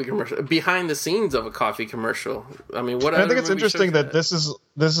 a coffee commercial behind the scenes of a coffee commercial. I think it's interesting that this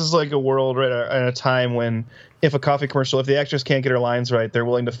is like a world right at a time when if the actress can't get her lines right, they're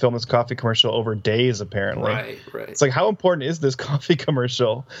willing to film this coffee commercial over days. Apparently, right. It's like, how important is this coffee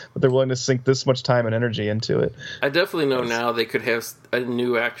commercial that they're willing to sink this much time and energy into it? I definitely know now they could have a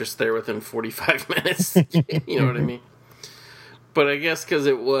new actress there within 45 minutes. You know what I mean? But I guess because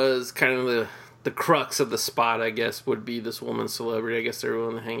it was kind of the crux of the spot, I guess, would be this woman's celebrity. I guess they're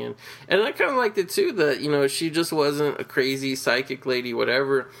willing to hang in. And I kind of liked it, too, that, she just wasn't a crazy psychic lady,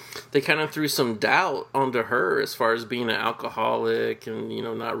 whatever. They kind of threw some doubt onto her as far as being an alcoholic and,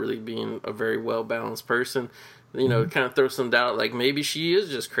 not really being a very well-balanced person. Kind of throw some doubt, like maybe she is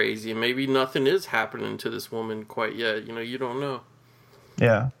just crazy and maybe nothing is happening to this woman quite yet. You don't know.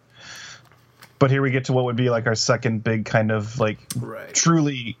 Yeah. But here we get to what would be like our second big kind of like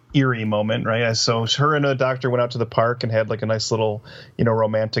truly eerie moment, right? So her and a doctor went out to the park and had like a nice little,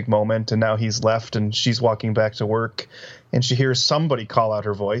 romantic moment. And now he's left and she's walking back to work and she hears somebody call out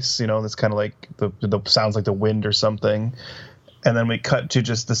her voice, that's kind of like the sounds like the wind or something. And then we cut to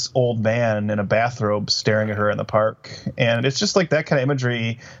just this old man in a bathrobe staring at her in the park. And it's just like that kind of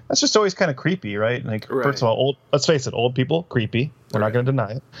imagery. That's just always kind of creepy, right? Like, First of all, let's face it, old people, creepy. We're not going to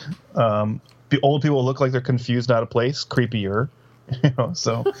deny it. The old people look like they're confused, out of place, creepier.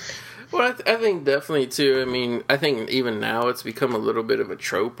 So. Well, I think definitely, too. I think even now it's become a little bit of a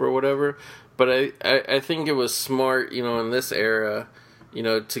trope or whatever. But I think it was smart, in this era,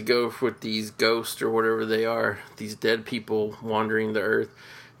 to go with these ghosts or whatever they are, these dead people wandering the earth.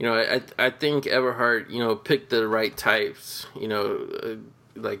 I think Everhart, picked the right types.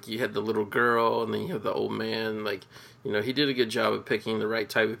 Like you had the little girl and then you have the old man. Like, he did a good job of picking the right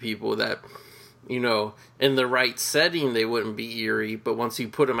type of people that, in the right setting, they wouldn't be eerie. But once you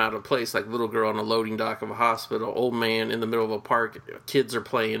put them out of place, like little girl on a loading dock of a hospital, old man in the middle of a park, kids are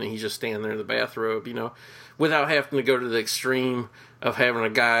playing and he's just standing there in the bathrobe, without having to go to the extreme of having a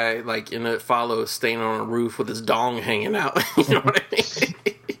guy like in It Follows standing on a roof with his dong hanging out. You know what I mean?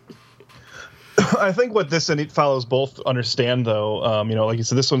 I think what this and It Follows both understand, though, like you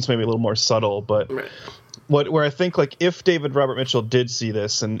said, this one's maybe a little more subtle, but where I think like if David Robert Mitchell did see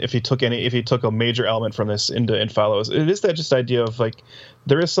this, and if he took a major element from this into It Follows, it is that just idea of like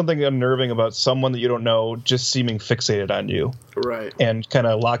there is something unnerving about someone that you don't know just seeming fixated on you, right? And kind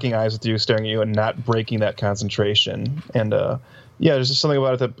of locking eyes with you, staring at you, and not breaking that concentration. And there's just something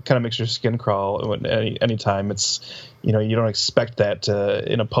about it that kind of makes your skin crawl. Anytime it's you don't expect that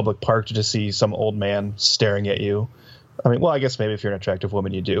in a public park to just see some old man staring at you. I mean, well, I guess maybe if you're an attractive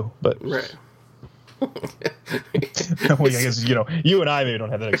woman, you do, but right. Well, I guess you and I maybe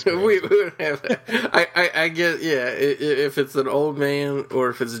don't have that experience. we would have that. I get, yeah. If it's an old man or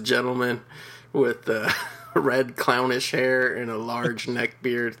if it's a gentleman with red clownish hair and a large neck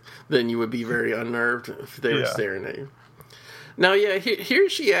beard, then you would be very unnerved if they were staring at you. Now, yeah, here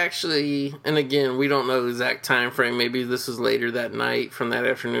she actually, and again, we don't know the exact time frame. Maybe this was later that night, from that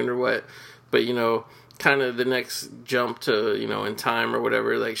afternoon or what. But kind of the next jump to in time or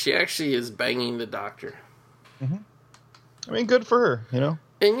whatever, like she actually is banging the doctor. Mm-hmm. I mean, good for her,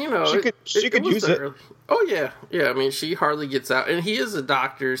 And she could use it. Oh yeah. I mean, she hardly gets out, and he is a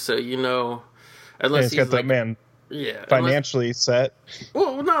doctor, so unless he's got that man. Yeah, financially set.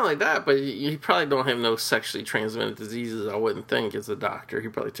 Well, not like that, but he probably don't have no sexually transmitted diseases. I wouldn't think as a doctor. He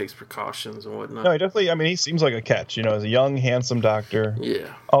probably takes precautions and whatnot. No, he definitely. I mean, he seems like a catch. As a young, handsome doctor.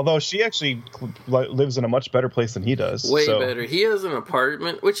 Yeah. Although she actually lives in a much better place than he does. Way better. He has an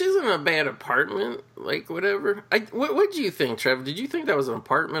apartment, which isn't a bad apartment. Like whatever. What do you think, Trev? Did you think that was an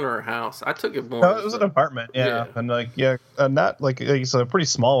apartment or a house? I took it more. No, it was an apartment. Yeah, and not like it's a pretty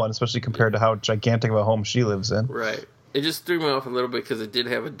small one, especially compared to how gigantic of a home she lives in. Right. It just threw me off a little bit because it did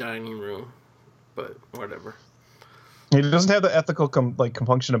have a dining room, but whatever. He doesn't have the ethical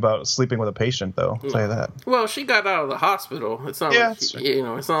compunction about sleeping with a patient, though. I'll tell you that. Well, she got out of the hospital. It's not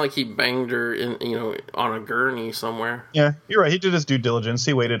it's not like he banged her in on a gurney somewhere. Yeah, you're right. He did his due diligence.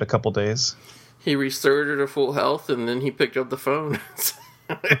 He waited a couple days. He restored her to full health, and then he picked up the phone.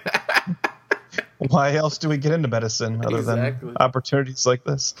 Why else do we get into medicine other than opportunities like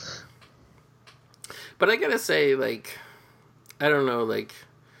this? But I gotta say, I don't know,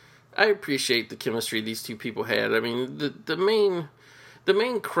 I appreciate the chemistry these two people had. I mean, the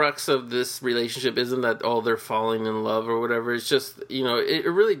main crux of this relationship isn't that they're falling in love or whatever. It's just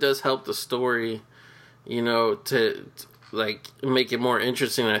it really does help the story, to make it more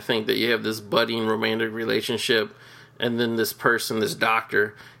interesting. I think that you have this budding romantic relationship, and then this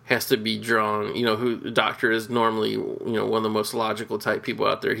doctor, has to be drawn. Who the doctor is normally one of the most logical type people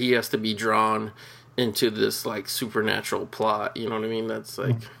out there. He has to be drawn into this supernatural plot, you know what I mean? That's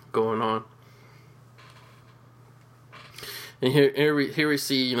going on. And here we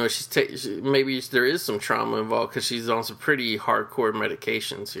see, maybe there is some trauma involved because she's on some pretty hardcore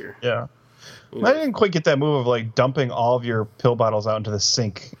medications here. Yeah. I didn't quite get that move of dumping all of your pill bottles out into the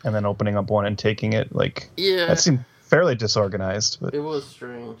sink and then opening up one and taking it. That seemed fairly disorganized. But it was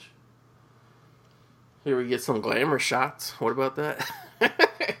strange. Here we get some glamour shots. What about that?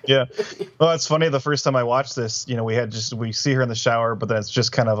 Yeah. Well, it's funny. The first time I watched this, we see her in the shower, but then it's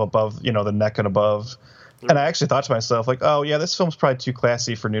just kind of above, the neck and above. And I actually thought to myself, oh yeah, this film's probably too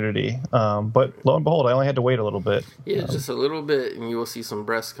classy for nudity. But lo and behold, I only had to wait a little bit. Yeah, just a little bit, and you will see some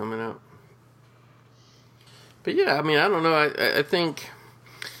breasts coming out. But yeah, I mean, I don't know. I think,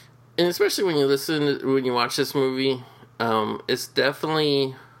 and especially when you watch this movie, it's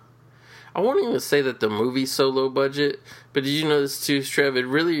definitely. I won't even say that the movie's so low budget, but did you notice too, Trev? It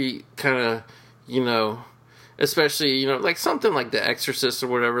really kind of, especially, something like The Exorcist or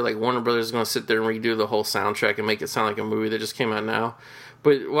whatever, Warner Brothers is going to sit there and redo the whole soundtrack and make it sound like a movie that just came out now.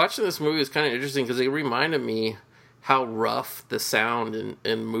 But watching this movie is kind of interesting because it reminded me how rough the sound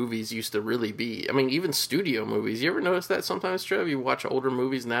in movies used to really be. I mean, even studio movies. You ever notice that sometimes, Trev? You watch older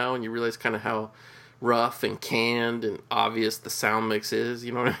movies now and you realize kind of how rough and canned and obvious the sound mix is,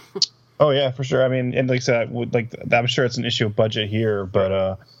 you know what I mean? Oh yeah, for sure. I mean, and like I said, I'm sure it's an issue of budget here,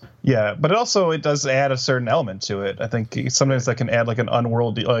 but yeah. But it does add a certain element to it. I think sometimes that can add an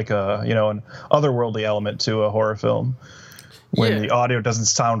unworldly, an otherworldly element to a horror film when the audio doesn't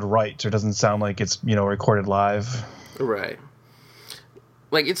sound right or doesn't sound like it's recorded live. Right.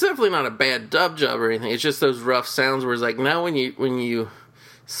 It's definitely not a bad dub job or anything. It's just those rough sounds where it's now when you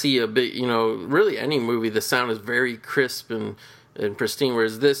see a big, really any movie, the sound is very crisp and pristine,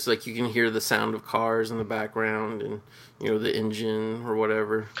 whereas this, you can hear the sound of cars in the background and the engine or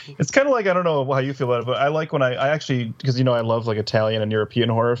whatever. It's kind of I don't know how you feel about it, but I like when I actually, because I love Italian and European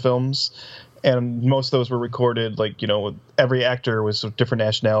horror films, and most of those were recorded with every actor was of different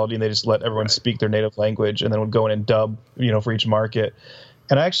nationality, and they just let everyone speak their native language and then would go in and dub for each market.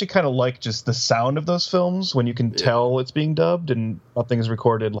 And I actually kind of like just the sound of those films when you can tell it's being dubbed and nothing is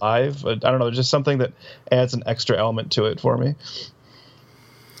recorded live. I don't know, just something that adds an extra element to it for me.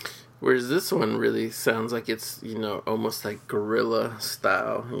 Whereas this one really sounds like it's, almost like guerrilla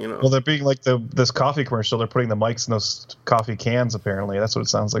style, Well, they're being like this coffee commercial. They're putting the mics in those coffee cans, apparently. That's what it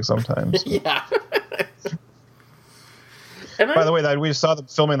sounds like sometimes. Yeah. By the way, we saw them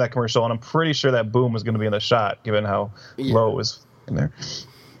filming that commercial, and I'm pretty sure that boom was going to be in the shot, given how low it was in there.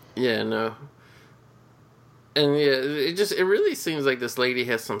 Yeah, no. And it really seems like this lady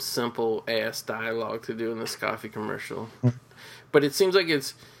has some simple ass dialogue to do in this coffee commercial. But it seems like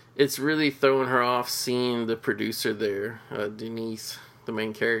it's really throwing her off seeing the producer there, Denise, the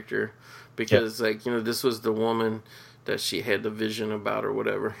main character, because this was the woman that she had the vision about or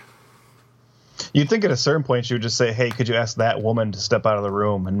whatever. You'd think at a certain point she would just say, "Hey, could you ask that woman to step out of the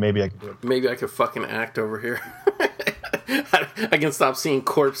room, and maybe I could do it." Maybe I could fucking act over here. I can stop seeing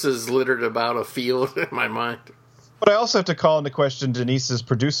corpses littered about a field in my mind. But I also have to call into question Denise's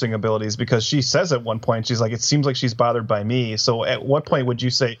producing abilities, because she says at one point, she's like, "It seems like she's bothered by me." So at what point would you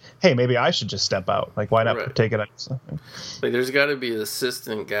say, "Hey, maybe I should just step out"? Like, why not take it out? Like, there's got to be an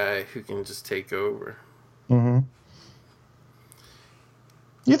assistant guy who can just take over. Mm-hmm.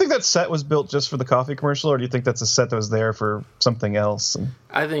 Do you think that set was built just for the coffee commercial, or do you think that's a set that was there for something else?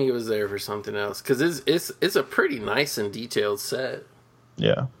 I think it was there for something else, because it's a pretty nice and detailed set.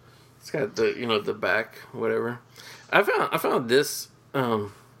 Yeah, it's got the the back whatever. I found this.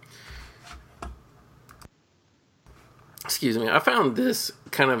 Excuse me. I found this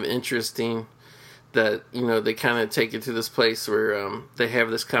kind of interesting. That they kind of take it to this place where they have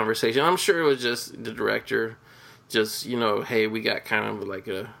this conversation. I'm sure it was just the director. Just, hey, we got kind of like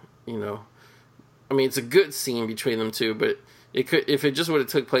a, I mean, it's a good scene between them two, but it could, if it just would have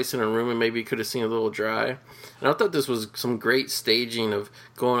took place in a room, and maybe it could have seemed a little dry. And I thought this was some great staging of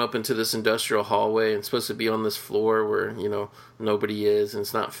going up into this industrial hallway and supposed to be on this floor where, nobody is and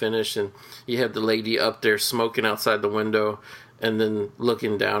it's not finished. And you have the lady up there smoking outside the window and then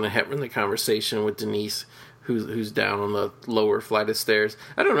looking down and having the conversation with Denise, who's down on the lower flight of stairs.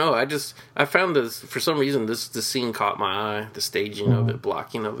 I don't know. I found this, for some reason, the scene caught my eye, the staging of it,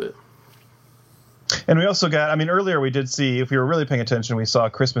 blocking of it. And we also got, earlier we did see, if we were really paying attention, we saw a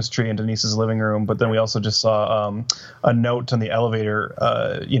Christmas tree in Denise's living room, but then we also just saw a note on the elevator,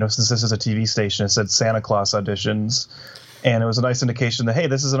 since this is a TV station, it said Santa Claus auditions. And it was a nice indication that, hey,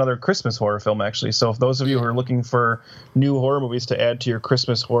 this is another Christmas horror film, actually. So if those of you who are looking for new horror movies to add to your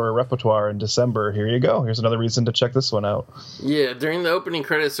Christmas horror repertoire in December, here you go. Here's another reason to check this one out. Yeah, during the opening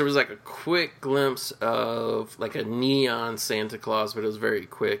credits, there was like a quick glimpse of like a neon Santa Claus, but it was very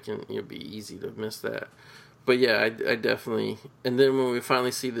quick, and it'd be easy to miss that. But yeah, I definitely... And then when we finally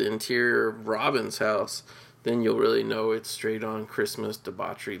see the interior of Robin's house, then you'll really know it's straight-on Christmas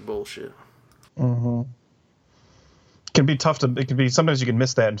debauchery bullshit. Mm-hmm. Can be tough it can be, sometimes you can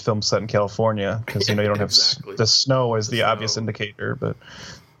miss that in films set in California, because you don't have exactly. The snow as the obvious indicator, but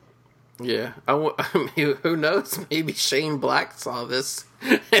yeah, who knows, maybe Shane Black saw this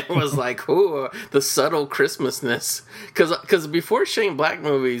and was like, ooh, the subtle Christmasness, because before Shane Black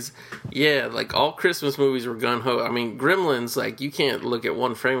movies, like all Christmas movies were gung-ho. Gremlins, like you can't look at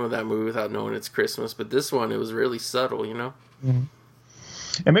one frame of that movie without knowing it's Christmas, but this one, it was really subtle, Mm-hmm.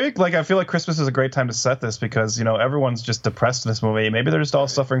 And maybe, I feel like Christmas is a great time to set this because, everyone's just depressed in this movie. Maybe they're just all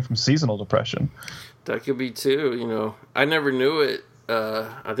suffering from seasonal depression. That could be, too, I never knew it.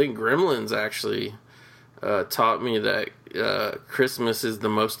 I think Gremlins actually taught me that Christmas is the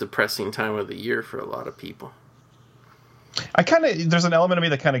most depressing time of the year for a lot of people. There's an element of me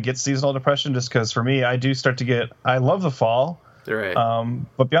that kind of gets seasonal depression just because, for me, I love the fall. Right.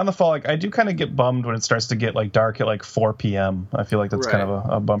 But beyond the fall, I do kind of get bummed when it starts to get dark at 4 p.m. I feel like that's kind of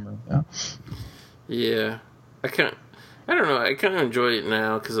a bummer. Yeah. I don't know. I kind of enjoy it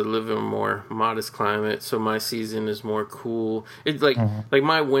now because I live in a more modest climate, so my season is more cool. It's like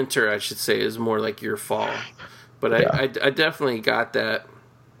my winter, I should say, is more like your fall. But I definitely got that,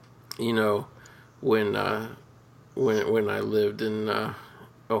 when I lived in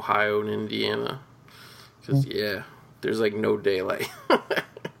Ohio and Indiana, because there's no daylight.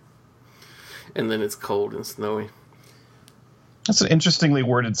 And then it's cold and snowy. That's an interestingly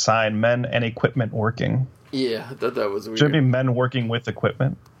worded sign, men and equipment working. Yeah, I thought that was weird. Should it be men working with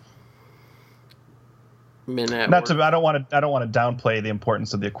equipment? Men at work. I don't want to downplay the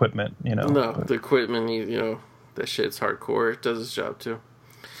importance of the equipment, No, the equipment, that shit's hardcore. It does its job too.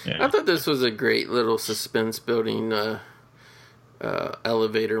 Yeah. I thought this was a great little suspense building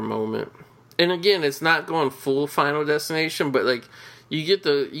elevator moment. And again, it's not going full Final Destination, but You get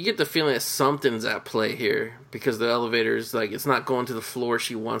the feeling that something's at play here because the elevator is like it's not going to the floor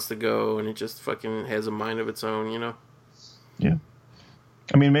she wants to go, and it just fucking has a mind of its own, you know? Yeah.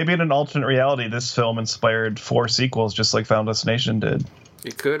 I mean, maybe in an alternate reality, this film inspired 4 sequels, just like Final Destination did.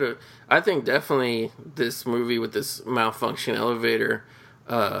 It could have. I think definitely this movie with this malfunction elevator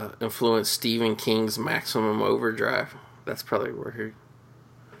influenced Stephen King's Maximum Overdrive. That's probably where he.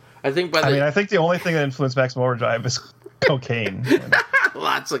 I think I think the only thing that influenced Maximum Overdrive is cocaine.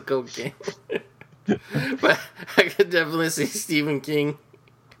 Lots of cocaine. But I could definitely see Stephen King.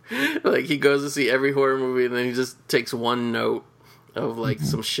 Like, he goes to see every horror movie and then he just takes one note of, like,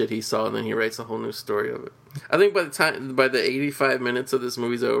 some shit he saw and then he writes a whole new story of it. I think by the 85 minutes of this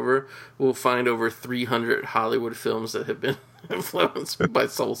movie's over, we'll find over 300 Hollywood films that have been influenced by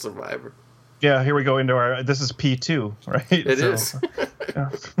Soul Survivor. Yeah, here we go into this is P2, right? It is. Yeah.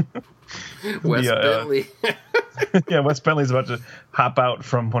 Wes Bentley. Yeah, Wes Bentley's about to hop out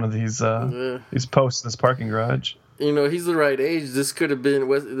from one of these posts in this parking garage. You know, he's the right age. This could have been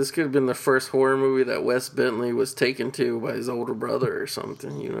the first horror movie that Wes Bentley was taken to by his older brother or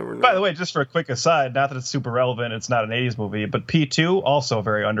something. You never know. By the way, just for a quick aside, not that it's super relevant, it's not an 80s movie, but P2, also a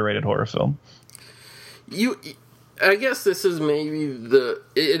very underrated horror film. I guess this is maybe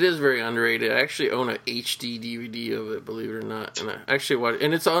it is very underrated. I actually own an HD DVD of it, believe it or not, and I actually watched,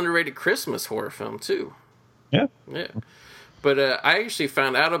 and it's an underrated Christmas horror film too. Yeah. But I actually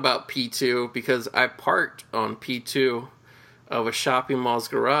found out about P2 because I parked on P2 of a shopping mall's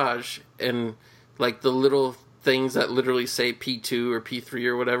garage, and like the little things that literally say P2 or P3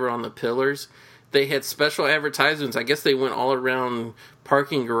 or whatever on the pillars, they had special advertisements. I guess they went all around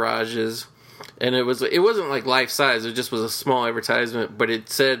parking garages, and it wasn't like life size. It just was a small advertisement, but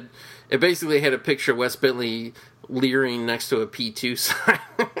it basically had a picture of Wes Bentley leering next to a P2 sign.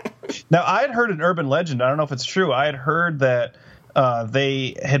 Now, I had heard an urban legend. I don't know if it's true. I had heard that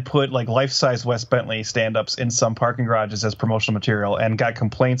they had put like life-size Wes Bentley stand-ups in some parking garages as promotional material and got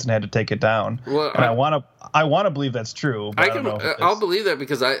complaints and had to take it down. Well, and I want to believe that's true. But I'll believe that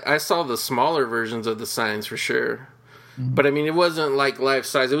because I saw the smaller versions of the signs for sure. Mm-hmm. But I mean, it wasn't like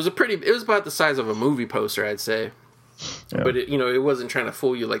life-size. It was about the size of a movie poster, I'd say. Yeah. But it wasn't trying to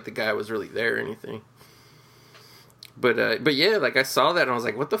fool you like the guy was really there or anything. But yeah, like I saw that and I was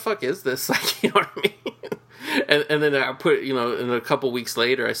like, what the fuck is this? Like, you know what I mean? and then I put, and a couple weeks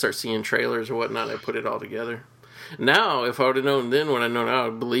later, I start seeing trailers or whatnot. I put it all together. Now, if I would have known then what I know now,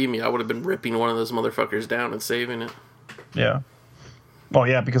 believe me, I would have been ripping one of those motherfuckers down and saving it. Yeah. Oh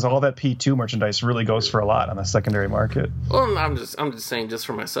yeah, because all that P2 merchandise really goes for a lot on the secondary market. Well, I'm just saying, just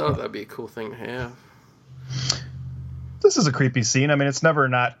for myself, that'd be a cool thing to have. This is a creepy scene. I mean, it's never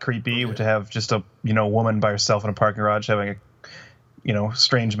not creepy to have just a woman by herself in a parking garage having a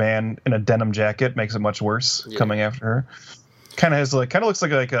strange man in a denim jacket. Makes it much worse coming after her. Kind of looks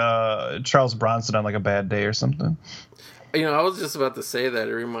like Charles Bronson on like a bad day or something. I was just about to say that.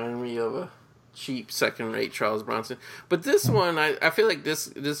 It reminded me of a cheap second-rate Charles Bronson. But this one, I feel like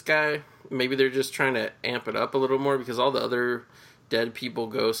this guy, maybe they're just trying to amp it up a little more because all the other dead people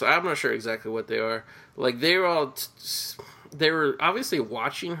go. So I'm not sure exactly what they are. Like, they were obviously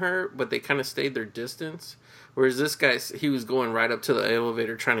watching her, but they kind of stayed their distance. Whereas this guy, he was going right up to the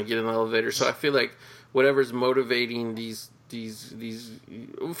elevator, trying to get in the elevator. So I feel like whatever's motivating these.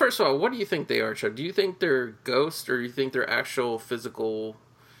 First of all, what do you think they are, Chuck? Do you think they're ghosts, or do you think they're actual physical?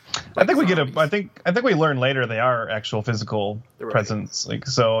 I think we learn later they are actual physical presence. Like,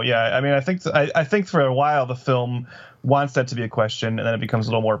 so yeah. I mean, I think for a while the film wants that to be a question, and then it becomes a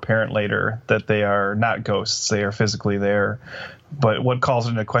little more apparent later that they are not ghosts; they are physically there. But what calls it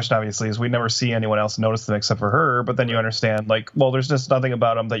into question, obviously, is we never see anyone else notice them except for her. But then you understand, like, well, there's just nothing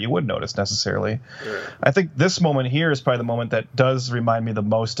about them that you would notice necessarily. Right. I think this moment here is probably the moment that does remind me the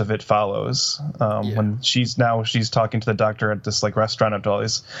most of It Follows. When she's talking to the doctor at this like restaurant after all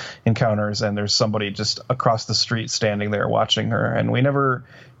these encounters, and there's somebody just across the street standing there watching her, and we never,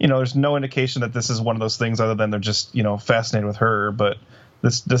 there's no indication that this is one of those things other than they're just fascinated with her. But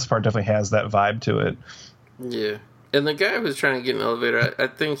this part definitely has that vibe to it. Yeah. And the guy who was trying to get in the elevator, I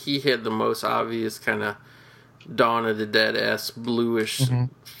think he had the most obvious kind of Dawn of the Dead-esque bluish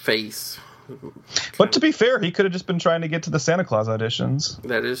face. But to be fair, he could have just been trying to get to the Santa Claus auditions.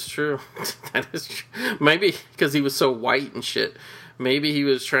 That is true. That is true. Maybe because he was so white and shit. Maybe he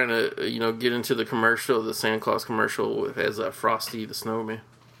was trying to, get into the commercial, the Santa Claus commercial as Frosty the Snowman.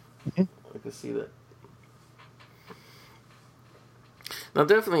 I could see that. Now,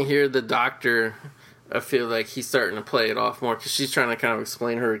 definitely here, the doctor, I feel like he's starting to play it off more because she's trying to kind of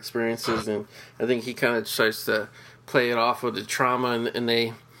explain her experiences, and I think he kind of tries to play it off with the trauma, and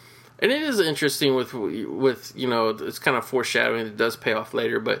And it is interesting with it's kind of foreshadowing. It does pay off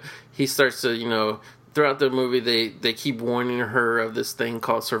later, but he starts to throughout the movie they keep warning her of this thing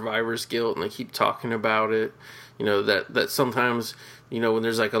called survivor's guilt, and they keep talking about it. That sometimes when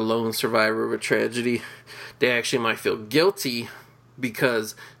there's like a lone survivor of a tragedy, they actually might feel guilty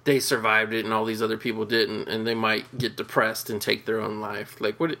because they survived it and all these other people didn't, and they might get depressed and take their own life.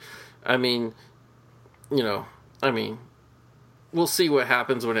 Like what? I mean, we'll see what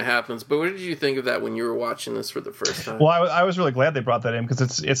happens when it happens. But what did you think of that when you were watching this for the first time? Well, I was really glad they brought that in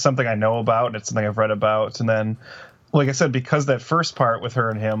because it's something I know about and it's something I've read about. And then, like I said, because that first part with her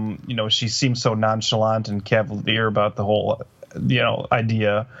and him, she seems so nonchalant and cavalier about the whole,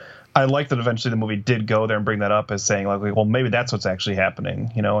 idea. I like that eventually the movie did go there and bring that up as saying, like, well, maybe that's what's actually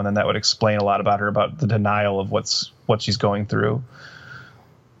happening, and then that would explain a lot about her, about the denial of what she's going through.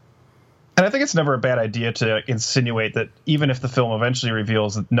 And I think it's never a bad idea to insinuate that even if the film eventually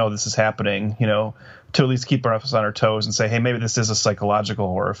reveals that, no, this is happening, to at least keep us on our toes and say, hey, maybe this is a psychological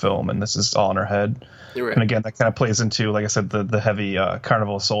horror film and this is all in our head. You're right. And again, that kind of plays into, like I said, the heavy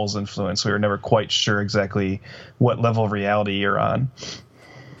Carnival of Souls influence. We were never quite sure exactly what level of reality you're on.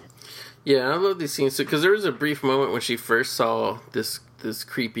 Yeah, I love these scenes too, because there was a brief moment when she first saw this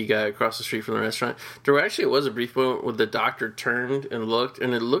creepy guy across the street from the restaurant. There actually was a brief moment where the doctor turned and looked,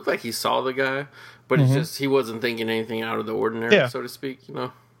 and it looked like he saw the guy, but it's just he wasn't thinking anything out of the ordinary, so to speak.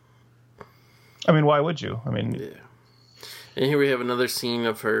 I mean, why would you? Yeah. And here we have another scene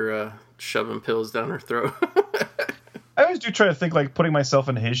of her shoving pills down her throat. I always do try to think, like, putting myself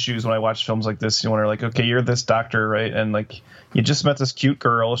in his shoes when I watch films like this. You wonder, like, okay, you're this doctor, right? And, like, you just met this cute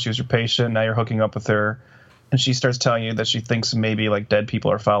girl. She was your patient. Now you're hooking up with her. And she starts telling you that she thinks maybe, like, dead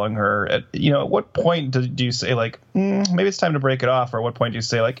people are following her. At what point do you say, like, maybe it's time to break it off? Or at what point do you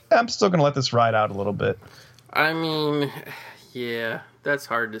say, like, I'm still going to let this ride out a little bit? I mean, yeah, that's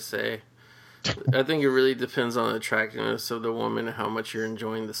hard to say. I think it really depends on the attractiveness of the woman and how much you're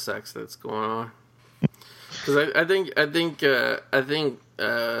enjoying the sex that's going on. Because I think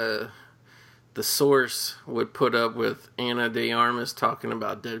the source would put up with Ana de Armas talking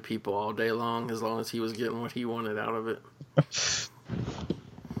about dead people all day long as he was getting what he wanted out of it.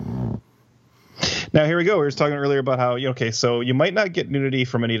 Now, here we go. We were talking earlier about how, so you might not get nudity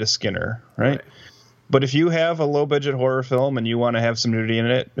from Anita Skinner, right? But if you have a low-budget horror film and you want to have some nudity in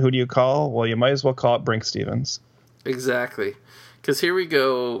it, who do you call? Well, you might as well call it Brink Stevens. Exactly. Because here we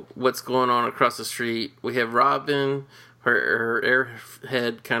go, what's going on across the street. We have Robin, her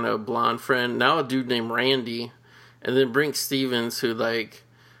airhead kind of blonde friend, now a dude named Randy, and then Brink Stevens, who, like,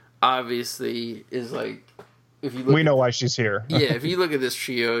 obviously is, like, if you look we know why she's here. Yeah, if you look at this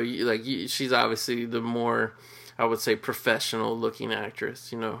trio, she's obviously the more, I would say, professional-looking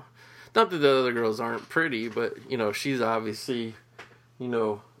actress, Not that the other girls aren't pretty, but, she's obviously,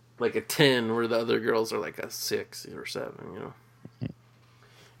 like a 10, where the other girls are like a 6 or 7,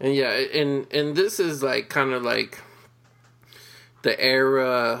 And yeah, and this is like kind of like the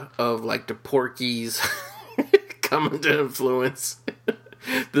era of like the Porkies coming to influence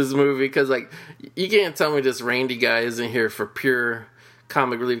this movie, because like you can't tell me this Randy guy isn't here for pure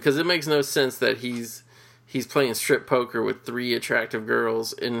comic relief, because it makes no sense that he's playing strip poker with 3 attractive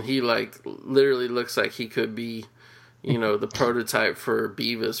girls, and he like literally looks like he could be the prototype for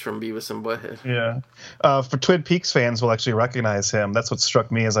Beavis from Beavis and Butthead. Yeah. For Twin Peaks fans will actually recognize him. That's what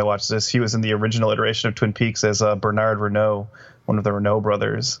struck me as I watched this. He was in the original iteration of Twin Peaks as Bernard Renault, one of the Renault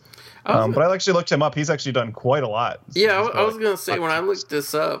brothers. But I actually looked him up. He's actually done quite a lot. Yeah, I was going to say, when I looked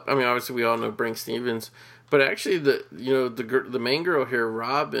this up, I mean, obviously we all know Brink Stevens, but actually the main girl here,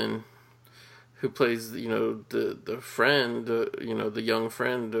 Robin, who plays, the friend, the young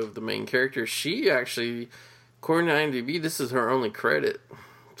friend of the main character, she actually, according to IMDb, this is her only credit.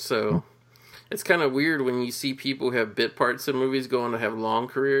 So it's kind of weird when you see people who have bit parts in movies go on to have long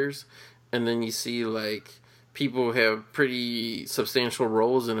careers, and then you see like people who have pretty substantial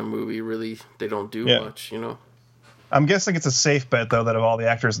roles in a movie, really they don't do much, I'm guessing it's a safe bet, though, that of all the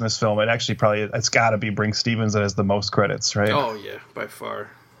actors in this film, it's got to be Brink Stevens that has the most credits, right? Oh yeah, by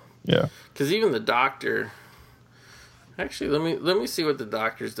far. Yeah. Because even the doctor. Actually, let me see what the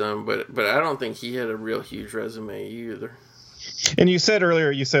doctor's done, but I don't think he had a real huge resume either. And you said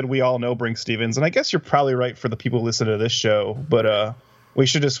earlier, we all know Brink Stevens, and I guess you're probably right for the people who listen to this show, but we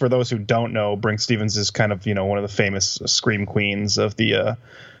should just, for those who don't know, Brink Stevens is kind of, one of the famous scream queens of the,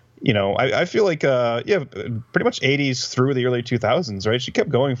 I feel like, pretty much 80s through the early 2000s, right? She kept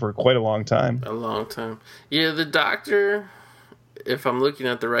going for quite a long time. A long time. Yeah, the doctor, if I'm looking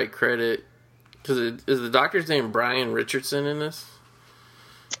at the right credit, because is the doctor's name Brian Richardson in this?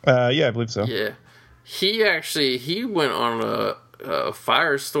 Yeah, I believe so. Yeah. He went on a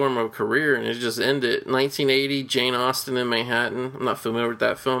firestorm of a career, and it just ended. 1980, Jane Austen in Manhattan. I'm not familiar with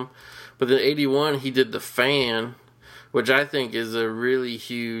that film. But then 81, he did The Fan, which I think is a really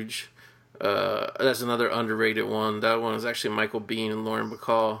huge... that's another underrated one. That one is actually Michael Biehn and Lauren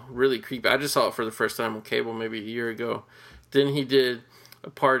Bacall. Really creepy. I just saw it for the first time on cable maybe a year ago. Then he did a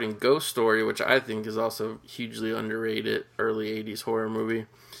part in Ghost Story, which I think is also hugely underrated, early 80s horror movie.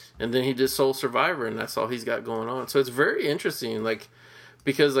 And then he did Soul Survivor, and that's all he's got going on. So it's very interesting, like,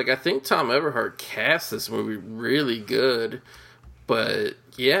 because like I think Tom Everhart cast this movie really good, but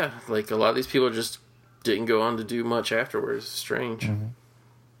yeah, like a lot of these people just didn't go on to do much afterwards. It's strange. Mm-hmm.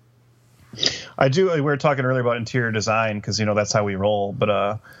 We were talking earlier about interior design because that's how we roll.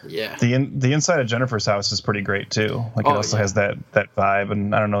 But yeah, the inside of Jennifer's house is pretty great too. Like it also has that vibe,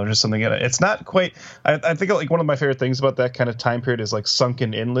 and I don't know, just something in it. It's not quite. I think like one of my favorite things about that kind of time period is like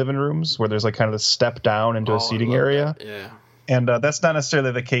sunken in living rooms where there's like kind of the step down into a seating area. That. Yeah. And that's not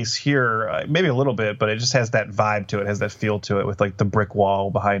necessarily the case here. Maybe a little bit, but it just has that vibe to it. Has that feel to it with like the brick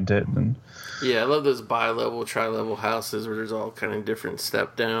wall behind it. And yeah, I love those bi-level, tri-level houses where there's all kind of different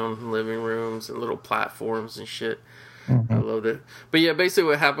step-down living rooms and little platforms and shit. Mm-hmm. I loved it. But yeah, basically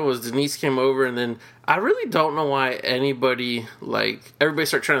what happened was Denise came over, and then I really don't know why everybody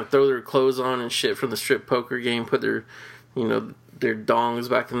started trying to throw their clothes on and shit from the strip poker game, put their, their dongs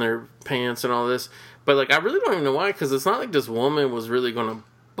back in their pants and all this. But like, I really don't even know why, because it's not like this woman was really going to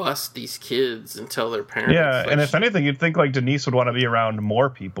bust these kids and tell their parents. Yeah, and if anything, you'd think like Denise would want to be around more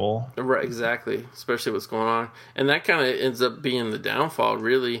people. Right, exactly. Especially what's going on. And that kind of ends up being the downfall,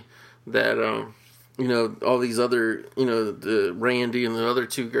 really, that, all these other, the Randy and the other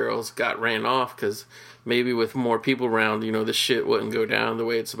two girls got ran off, because maybe with more people around, this shit wouldn't go down the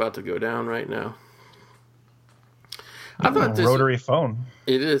way it's about to go down right now. I thought this... Rotary phone.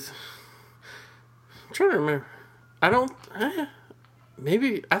 It is. I'm trying to remember. I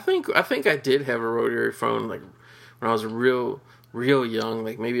think I did have a rotary phone like when I was real young,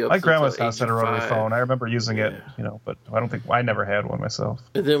 like maybe up my grandma's house had a rotary phone. I remember using it, but I never had one myself.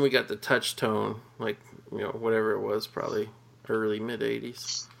 And then we got the touch tone, like whatever it was, probably early mid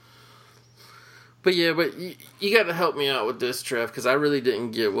 80s. But yeah, you got to help me out with this, Trev, because I really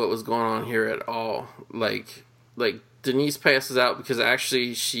didn't get what was going on here at all. Like Denise passes out because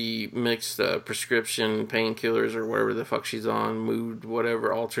actually she mixed prescription painkillers or whatever the fuck she's on, mood,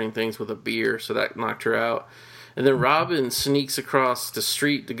 whatever, altering things with a beer, so that knocked her out. And then Robin sneaks across the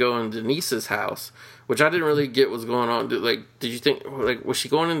street to go in Denise's house, which I didn't really get what was going on. Did you think, was she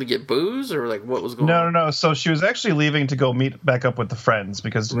going in to get booze, or what was going on? No. So she was actually leaving to go meet back up with the friends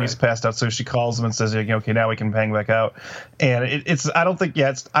because Denise passed out. So she calls them and says, okay, now we can hang back out. And I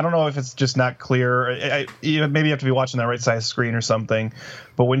don't know if it's just not clear. Maybe you have to be watching that right side screen or something.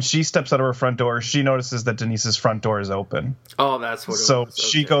 But when she steps out of her front door, she notices that Denise's front door is open. Oh, that's what it was. So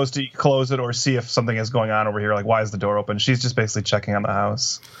she goes to close it or see if something is going on over here. Like, why is the door open? She's just basically checking on the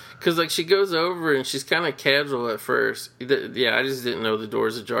house. Because, she goes over and she's kind of casual at first. Yeah, I just didn't know the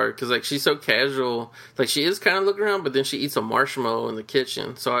door's ajar. Because, she's so casual. She is kind of looking around, but then she eats a marshmallow in the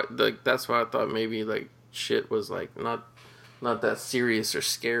kitchen. So, that's why I thought maybe, shit was, not that serious or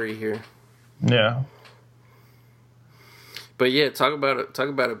scary here. Yeah. But, yeah, talk about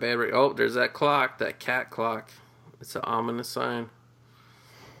a bad... Oh, there's that clock, that cat clock. It's an ominous sign.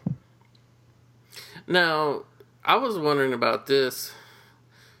 Now, I was wondering about this...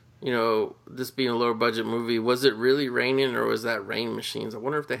 this being a lower budget movie, was it really raining or was that rain machines? I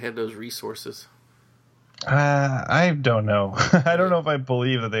wonder if they had those resources. I don't know. I don't know if I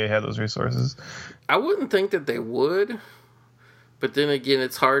believe that they had those resources. I wouldn't think that they would, but then again,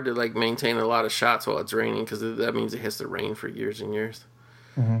 it's hard to maintain a lot of shots while it's raining because that means it has to rain for years and years.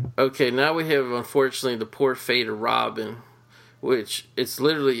 Mm-hmm. Okay, now we have, unfortunately, the poor fate of Robin, which it's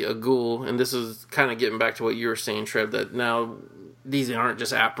literally a ghoul, and this is kind of getting back to what you were saying, Trev, that now... These aren't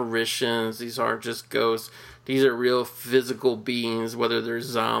just apparitions. These aren't just ghosts. These are real physical beings, whether they're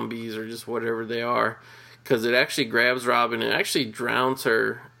zombies or just whatever they are. Because it actually grabs Robin and actually drowns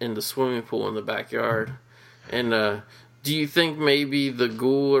her in the swimming pool in the backyard. And do you think maybe the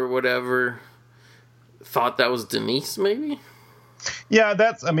ghoul or whatever thought that was Denise, maybe? Yeah,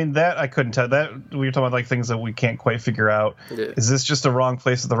 that I couldn't tell. That we were talking about things that we can't quite figure out. Yeah. Is this just the wrong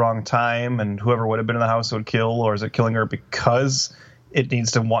place at the wrong time, and whoever would have been in the house would kill, or is it killing her because it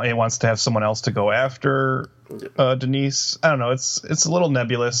wants to have someone else to go after Denise? I don't know. It's a little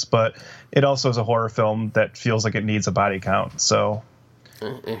nebulous, but it also is a horror film that feels like it needs a body count. So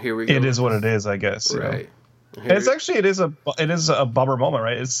and here we go. It is what it is, I guess. Right. And it's actually it is a bummer moment,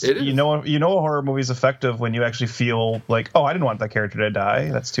 right? You know a horror movie's effective when you actually feel like, oh, I didn't want that character to die.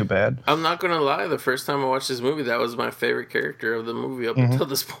 That's too bad. I'm not gonna lie. The first time I watched this movie, that was my favorite character of the movie up until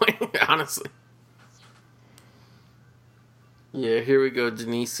this point. Honestly. Yeah, here we go.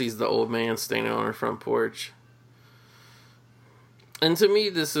 Denise sees the old man standing on her front porch. And to me,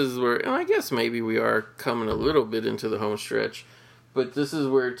 this is where, and I guess maybe we are coming a little bit into the home stretch, but this is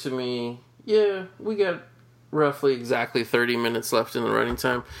where, to me, yeah, we got roughly exactly 30 minutes left in the running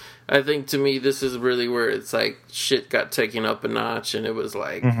time. I think, to me, this is really where it's like shit got taken up a notch, and it was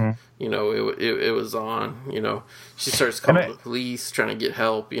like, you know, it was on, you know. She starts calling the police, trying to get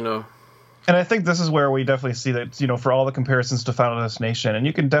help, you know. And I think this is where we definitely see that, you know, for all the comparisons to Final Destination, and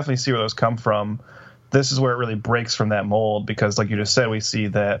you can definitely see where those come from, this is where it really breaks from that mold, because like you just said, we see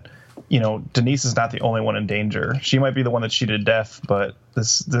that, you know, Denise is not the only one in danger. She might be the one that cheated death, but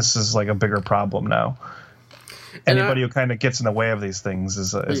this is like a bigger problem now. Anybody who kind of gets in the way of these things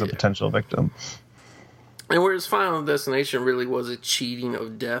is a potential victim. And whereas Final Destination really was a cheating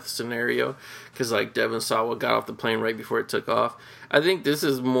of death scenario, because like Devin Sawa got off the plane right before it took off. I think this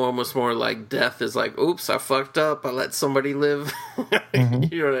is almost more like death is like, oops, I fucked up, I let somebody live. You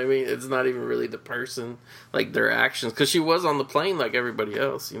know what I mean? It's not even really the person, like their actions, because she was on the plane like everybody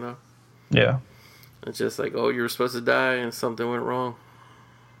else, you know? Yeah. It's just like, oh, you were supposed to die and something went wrong.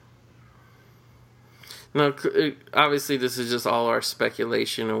 Now, obviously this is just all our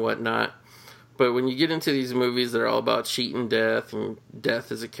speculation and whatnot. But when you get into these movies that are all about cheating death and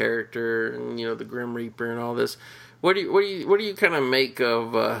death as a character and, you know, the Grim Reaper and all this, what do you kind of make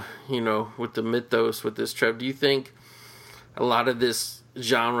of, you know, with the mythos with this, Trev? Do you think a lot of this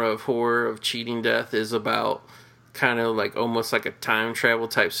genre of horror of cheating death is about kind of like almost like a time travel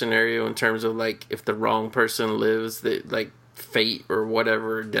type scenario in terms of like if the wrong person lives, that like fate or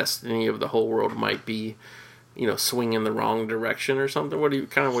whatever destiny of the whole world might be, you know, swing in the wrong direction or something? What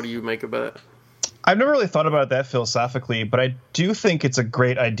do you make about it? I've never really thought about that philosophically, but I do think it's a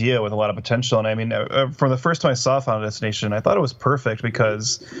great idea with a lot of potential. And I mean, from the first time I saw Final Destination, I thought it was perfect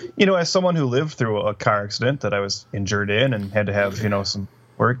because, you know, as someone who lived through a car accident that I was injured in and had to have, you know, some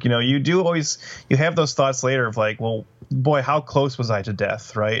work, you know, you have those thoughts later of like, well, boy, how close was I to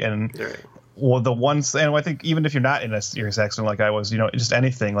death, right? And well, and I think even if you're not in a serious accident like I was, you know, just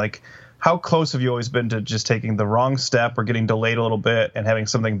anything, like how close have you always been to just taking the wrong step or getting delayed a little bit and having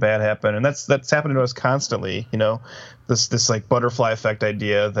something bad happen? And that's happening to us constantly, you know, this like butterfly effect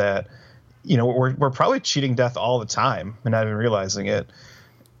idea that, you know, we're probably cheating death all the time and not even realizing it.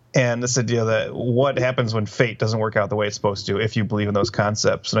 And this idea that what happens when fate doesn't work out the way it's supposed to, if you believe in those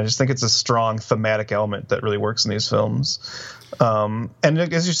concepts. And I just think it's a strong thematic element that really works in these films. And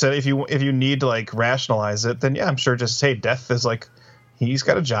as you said, if you need to like rationalize it, then yeah, I'm sure just, hey, death is like, he's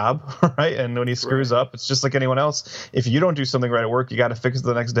got a job, right? And when he screws up, it's just like anyone else. If you don't do something right at work, you got to fix it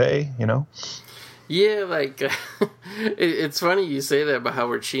the next day, you know? Yeah, like, it's funny you say that about how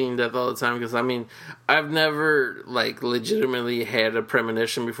we're cheating death all the time, because, I mean, I've never, like, legitimately had a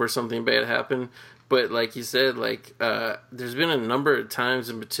premonition before something bad happened, but like you said, like, there's been a number of times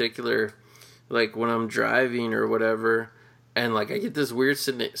in particular, like, when I'm driving or whatever, and, like, I get this weird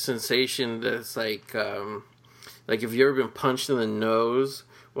sensation that's, like, if you've ever been punched in the nose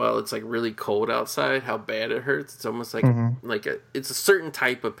while it's like really cold outside, how bad it hurts. It's almost like it's a certain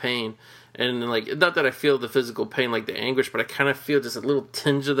type of pain, and like not that I feel the physical pain like the anguish, but I kind of feel just a little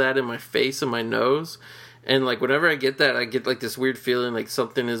tinge of that in my face and my nose. And like whenever I get that, I get like this weird feeling like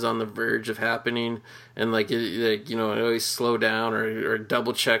something is on the verge of happening, and like you know, I always slow down or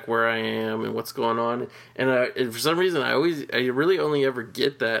double check where I am and what's going on. And for some reason, I really only ever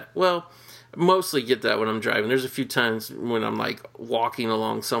get that. Well, mostly get that when I'm driving. There's a few times when I'm like walking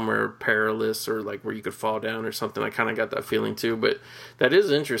along somewhere perilous or like where you could fall down or something. I kind of got that feeling too, but that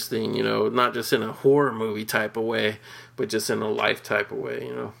is interesting, you know, not just in a horror movie type of way, but just in a life type of way,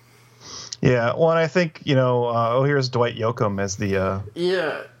 you know. Yeah, well, and I think, you know, here's Dwight Yoakam as the...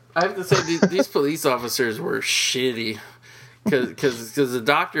 Yeah, I have to say, these police officers were shitty. Because the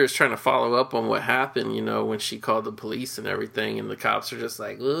doctor is trying to follow up on what happened, you know, when she called the police and everything, and the cops are just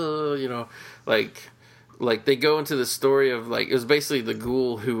like, ugh, you know, like they go into the story of, like, it was basically the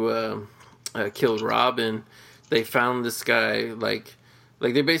ghoul who killed Robin. They found this guy, like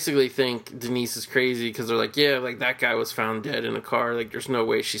they basically think Denise is crazy because they're like, yeah, like, that guy was found dead in a car. Like, there's no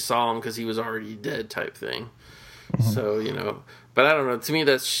way she saw him because he was already dead type thing. So, you know, but I don't know. To me,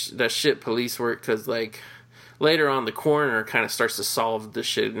 that's shit police work because, like, later on, the coroner kind of starts to solve the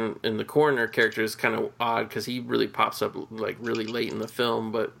shit, and the coroner character is kind of odd because he really pops up like really late in the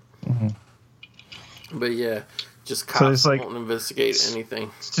film. But yeah, Just cops won't investigate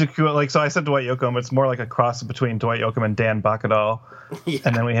anything. Like, so I said Dwight Yoakam, it's more like a cross between Dwight Yoakam and Dan Bacadal. Yeah.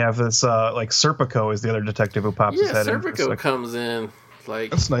 And then we have this, like, Serpico is the other detective who pops his head in. Yeah, Serpico comes in.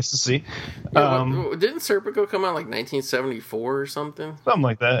 Like, that's nice to see. Yeah, didn't Serpico come out like 1974 or something? Something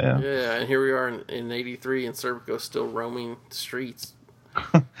like that, yeah. Yeah, and here we are in 83, and Serpico's still roaming the streets.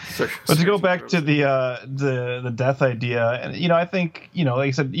 But to go back to the death idea, and I think like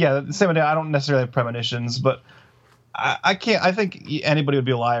I said, yeah, the same idea. I don't necessarily have premonitions, but I can't. I think anybody would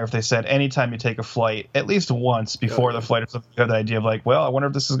be a liar if they said anytime you take a flight, at least once before the flight or something, you have the idea of like, well, I wonder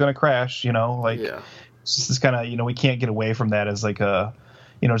if this is going to crash. It's just this kind of we can't get away from that as like a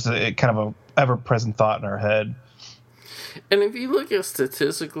just a kind of a ever present thought in our head. And if you look at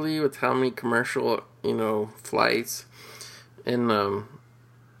statistically with how many commercial flights, and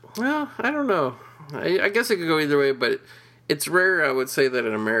well, I don't know. I guess it could go either way, but it's rare, I would say, that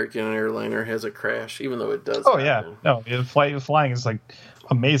an American airliner has a crash, even though it does. Oh, happen. Yeah. No, flying is like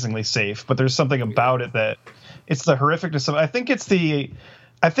amazingly safe, but there's something about it that it's the horrificness of it.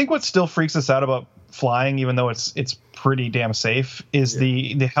 I think what still freaks us out about flying, even though it's pretty damn safe, is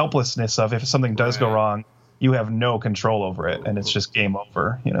the helplessness of if something does go wrong, you have no control over it, and it's just game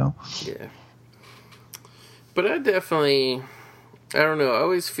over, Yeah. But I definitely, I don't know, I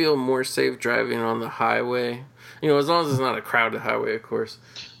always feel more safe driving on the highway. As long as it's not a crowded highway, of course.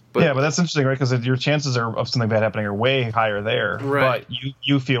 But that's interesting, right? Because your chances of something bad happening are way higher there. Right. But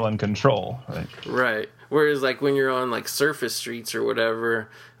you feel in control, right? Right. Whereas, like, when you're on, like, surface streets or whatever,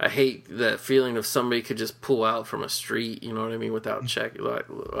 I hate that feeling of somebody could just pull out from a street, you know what I mean, without checking, like,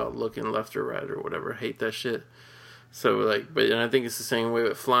 looking left or right or whatever. I hate that shit. So, like, and I think it's the same way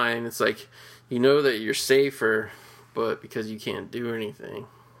with flying. It's like, that you're safer, but because you can't do anything,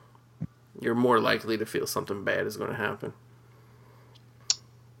 you're more likely to feel something bad is going to happen.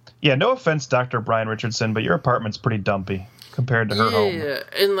 Yeah, no offense, Dr. Brian Richardson, but your apartment's pretty dumpy compared to her home. Yeah,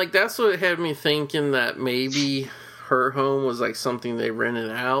 and like that's what had me thinking that maybe her home was like something they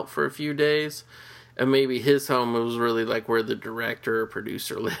rented out for a few days, and maybe his home was really like where the director or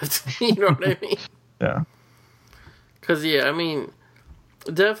producer lived. You know what I mean? Yeah. Because I mean,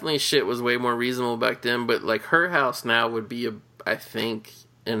 definitely shit was way more reasonable back then. But like her house now would be I think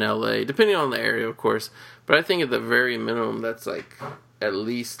in LA, depending on the area, of course. But I think at the very minimum, that's like at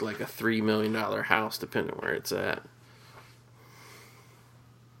least like a $3 million house, depending on where it's at.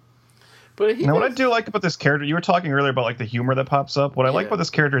 But what I do like about this character, you were talking earlier about like the humor that pops up. What I like about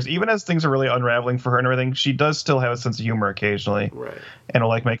this character is even as things are really unraveling for her and everything, she does still have a sense of humor occasionally, right? And will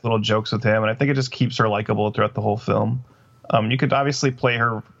like make little jokes with him, and I think it just keeps her likable throughout the whole film. You could obviously play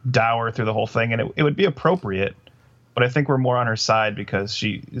her dour through the whole thing, and it would be appropriate, but I think we're more on her side because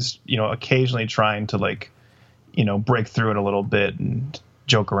she is, occasionally trying to like, break through it a little bit and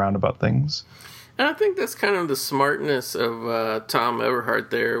joke around about things. And I think that's kind of the smartness of Tom Everhart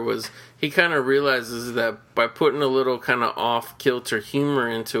there was he kind of realizes that by putting a little kind of off-kilter humor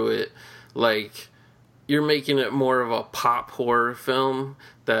into it, like, you're making it more of a pop horror film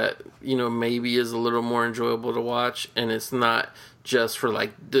that, maybe is a little more enjoyable to watch, and it's not just for,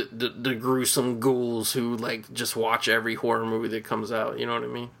 like, the gruesome ghouls who, like, just watch every horror movie that comes out, you know what I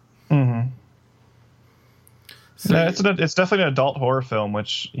mean? Mm-hmm. So, yeah, it's definitely an adult horror film,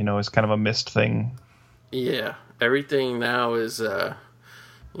 which, is kind of a missed thing. Yeah, everything now is,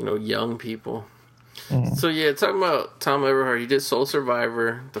 young people. Mm. So, yeah, talking about Tom Everhart, he did Soul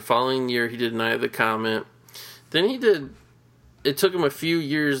Survivor. The following year, he did Night of the Comet. Then it took him a few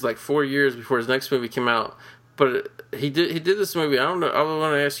years, like 4 years before his next movie came out. But he did this movie. I don't know. I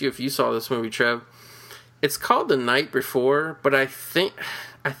want to ask you if you saw this movie, Trev. It's called The Night Before, but I think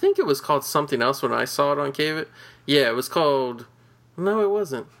it was called something else when I saw it on Cave. Yeah, it was called... No, it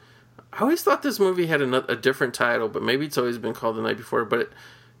wasn't. I always thought this movie had a different title, but maybe it's always been called The Night Before. But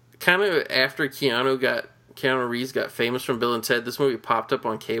kind of after Keanu Reeves got famous from Bill and Ted, this movie popped up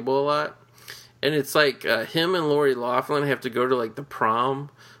on cable a lot. And it's like him and Lori Loughlin have to go to like the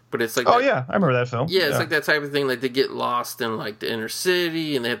prom, but it's like... Oh, yeah, I remember that film. Yeah, it's like that type of thing. Like they get lost in like the inner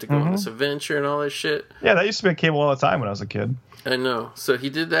city and they have to go on this adventure and all this shit. Yeah, that used to be on cable all the time when I was a kid. I know. So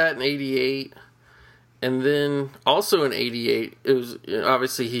he did that in 88. And then also in 88, it was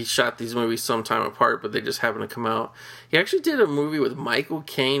obviously he shot these movies sometime apart, but they just happened to come out. He actually did a movie with Michael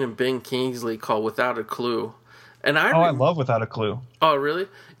Caine and Ben Kingsley called Without a Clue. And I love Without a Clue. Oh, really?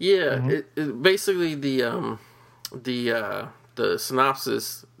 Yeah. It basically the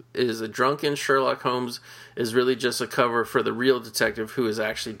synopsis is a drunken Sherlock Holmes is really just a cover for the real detective who is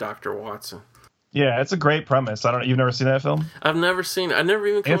actually Dr. Watson. Yeah, it's a great premise. You've never seen that film? I've never seen it. I never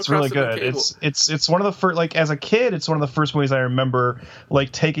even come It's across really it on good. cable. It's one of the first, like, as a kid, it's one of the first movies I remember,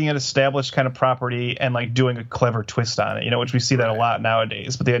 like, taking an established kind of property and, like, doing a clever twist on it, which we see that a lot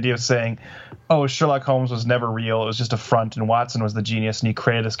nowadays. But the idea of saying, oh, Sherlock Holmes was never real, it was just a front, and Watson was the genius, and he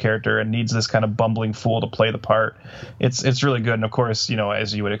created this character and needs this kind of bumbling fool to play the part. It's really good. And of course,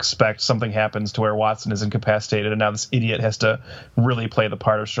 as you would expect, something happens to where Watson is incapacitated, and now this idiot has to really play the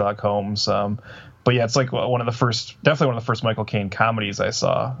part of Sherlock Holmes. But yeah, it's like definitely one of the first Michael Caine comedies I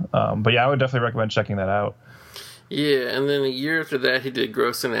saw. But yeah, I would definitely recommend checking that out. Yeah, and then a year after that, he did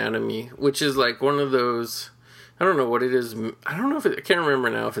Gross Anatomy, which is like one of those, I don't know what it is. I don't know I can't remember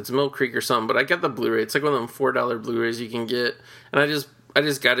now if it's Mill Creek or something, but I got the Blu-ray. It's like one of them $4 Blu-rays you can get. And I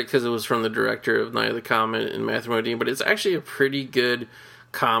just got it because it was from the director of Night of the Comet and Matthew Modine, but it's actually a pretty good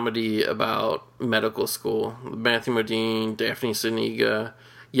comedy about medical school. Matthew Modine, Daphne Zuniga,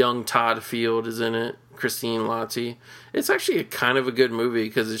 young Todd Field is in it, Christine Lottie. It's actually a kind of a good movie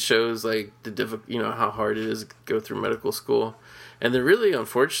because it shows like how hard it is to go through medical school. And then really,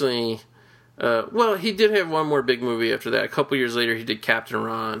 unfortunately, he did have one more big movie after that. A couple years later, he did Captain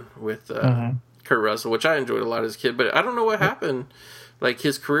Ron with Kurt Russell, which I enjoyed a lot as a kid. But I don't know what happened. Like,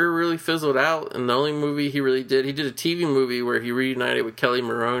 his career really fizzled out, and the only movie he really did, he did a TV movie where he reunited with Kelly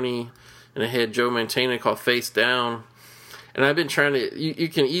Maroney, and it had Joe Mantegna called Face Down. And I've been trying to, you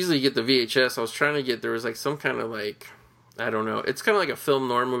can easily get the VHS. I was trying to get, there was like some kind of like, I don't know. It's kind of like a film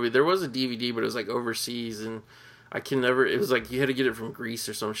noir movie. There was a DVD, but it was like overseas, and it was like you had to get it from Greece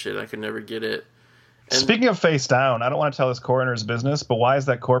or some shit. I could never get it. And speaking of face down, I don't want to tell this coroner's business, but why is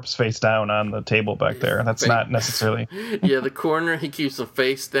that corpse face down on the table back there? That's not necessarily. Yeah, the coroner, he keeps them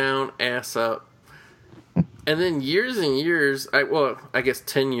face down, ass up. And then years and years, I guess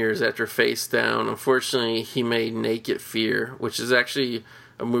 10 years after Face Down, unfortunately, he made Naked Fear, which is actually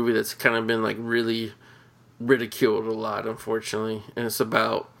a movie that's kind of been like really ridiculed a lot, unfortunately. And it's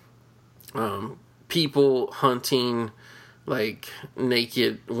about people hunting like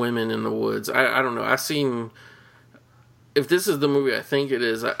naked women in the woods. I don't know. If this is the movie I think it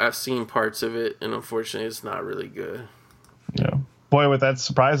is, I've seen parts of it, and unfortunately, it's not really good. Yeah. Boy, that's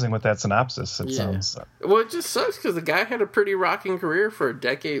surprising with that synopsis. It sounds. Well, it just sucks because the guy had a pretty rocking career for a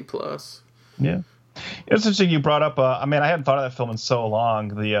decade plus. Yeah, it's interesting you brought up. I hadn't thought of that film in so long.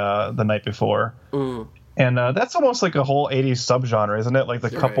 The Night Before, and that's almost like a whole '80s subgenre, isn't it? Like the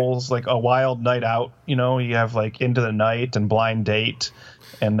couples, like A Wild Night Out. You have like Into the Night and Blind Date,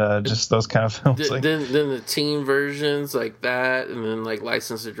 and just those kind of films. Then the teen versions like that, and then like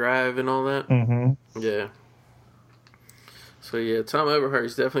License to Drive and all that. Mm-hmm. Yeah. So yeah, Tom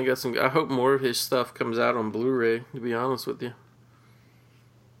Everhart's definitely got some. I hope more of his stuff comes out on Blu-ray. To be honest with you,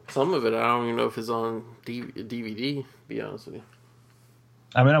 some of it I don't even know if it's on DVD. To be honest with you,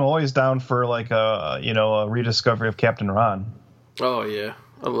 I'm always down for like a rediscovery of Captain Ron. Oh yeah,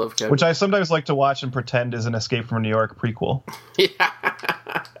 I love Captain. Which I sometimes like to watch and pretend is an Escape from New York prequel. Yeah,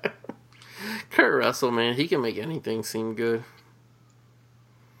 Kurt Russell, man, he can make anything seem good.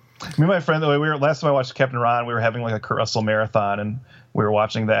 Me and my friend, last time I watched Captain Ron, we were having like a Kurt Russell marathon, and we were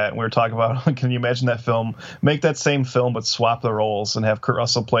watching that, and we were talking about, can you imagine that film? Make that same film, but swap the roles and have Kurt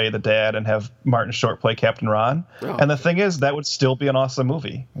Russell play the dad and have Martin Short play Captain Ron. Oh. And the thing is, that would still be an awesome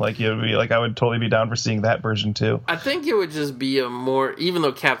movie. Like, it would be like, I would totally be down for seeing that version too. I think it would just be a more, even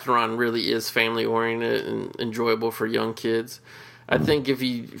though Captain Ron really is family oriented and enjoyable for young kids, I think if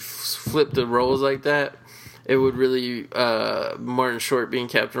he flipped the roles like that, it would really Martin Short being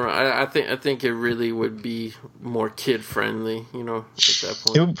Captain Ron. I think it really would be more kid friendly, at that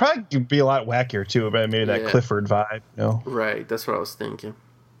point. It would probably be a lot wackier too, but maybe that Clifford vibe, Right, that's what I was thinking.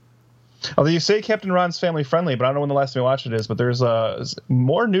 Although you say Captain Ron's family friendly, but I don't know when the last time you watched it is. But there's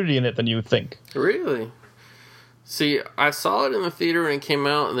more nudity in it than you would think. Really? See, I saw it in the theater when it came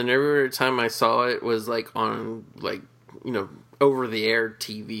out, and then every other time I saw it was like on over the air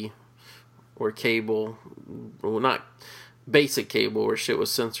TV. Or cable, well, not basic cable where shit was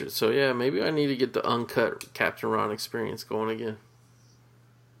censored. So yeah, maybe I need to get the uncut Captain Ron experience going again.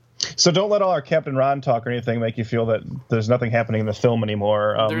 So don't let all our Captain Ron talk or anything make you feel that there's nothing happening in the film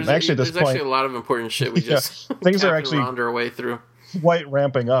anymore. There's actually a lot of important shit we just things are actually Ron'd our way through. Quite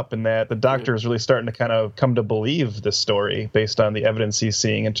ramping up in that the doctor is really starting to kind of come to believe this story based on the evidence he's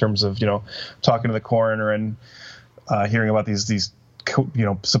seeing in terms of talking to the coroner and hearing about these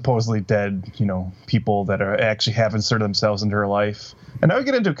supposedly dead, people that are actually have inserted themselves into her life. And now we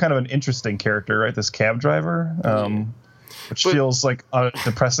get into kind of an interesting character, right? This cab driver, which feels like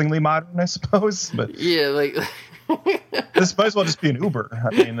depressingly modern, I suppose. But yeah, like this might as well just be an Uber.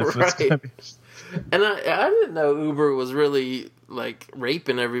 I mean, right. And I didn't know Uber was really like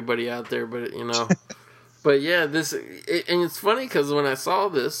raping everybody out there, but but yeah, and it's funny because when I saw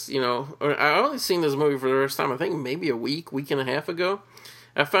this, I only seen this movie for the first time. I think maybe a week and a half ago.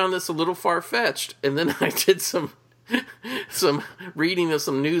 I found this a little far fetched, and then I did some reading of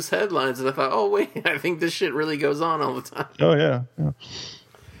some news headlines, and I thought, oh wait, I think this shit really goes on all the time. Oh yeah.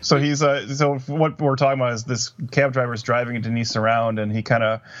 So he's so what we're talking about is this cab driver's driving Denise around, and he kind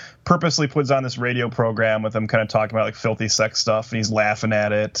of purposely puts on this radio program with him kind of talking about like filthy sex stuff, and he's laughing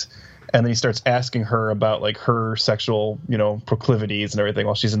at it, and then he starts asking her about like her sexual proclivities and everything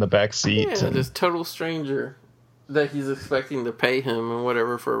while she's in the back seat. Yeah, this total stranger that he's expecting to pay him and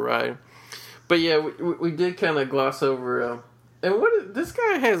whatever for a ride. But yeah, we did kind of gloss over. And this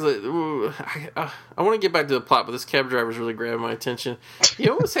guy has I want to get back to the plot, but this cab driver's really grabbing my attention. He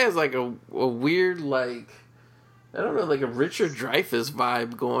almost has like a weird, like, I don't know, like a Richard Dreyfuss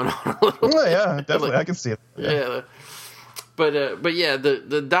vibe going on a little. Oh, yeah, definitely. I can see it. Yeah. But yeah,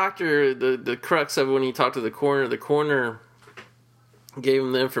 the doctor, the crux of it when he talked to the coroner gave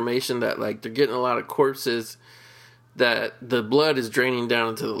him the information that like they're getting a lot of corpses, that the blood is draining down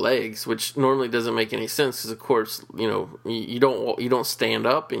into the legs, which normally doesn't make any sense because a corpse, you don't stand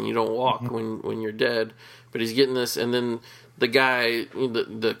up and you don't walk when you're dead. But he's getting this, and then the guy,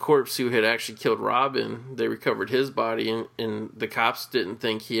 the corpse who had actually killed Robin, they recovered his body, and the cops didn't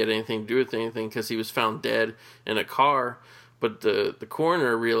think he had anything to do with anything because he was found dead in a car. But the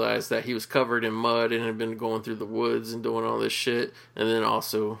coroner realized that he was covered in mud and had been going through the woods and doing all this shit, and then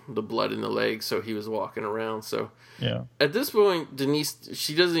also the blood in the legs, so he was walking around. So yeah, at this point, Denise,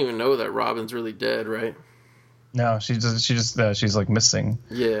 she doesn't even know that Robin's really dead, right? No, she's like missing.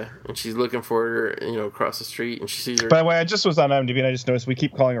 Yeah, and she's looking for her, across the street, and she sees her. By the way, I just was on IMDb and I just noticed we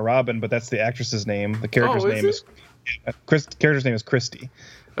keep calling her Robin, but that's the actress's name. The character's name is character's name is Christy.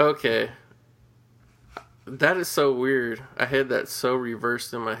 Okay. That is so weird. I had that so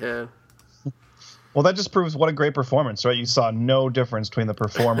reversed in my head. Well, that just proves what a great performance, right? You saw no difference between the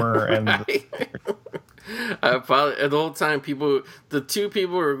performer and I apologize. The whole time, the two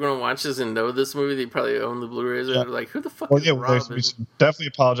people who are going to watch this and know this movie, they probably own the Blu-rays. They're like, who the fuck is Robin? We should definitely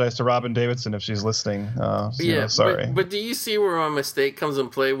apologize to Robin Davidson if she's listening. Sorry. But do you see where my mistake comes in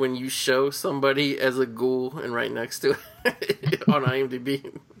play when you show somebody as a ghoul and right next to it on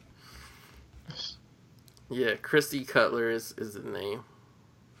IMDb? Yeah, Christy Cutler is the name.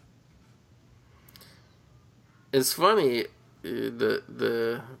 It's funny,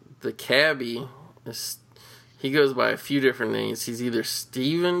 the cabbie, he goes by a few different names. He's either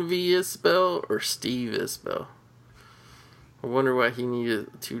Steven V. Isbell or Steve Isbell. I wonder why he needed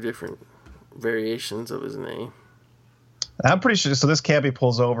two different variations of his name. I'm pretty sure. So this cabbie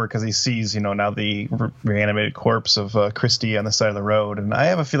pulls over because he sees, now the reanimated corpse of Christy on the side of the road, and I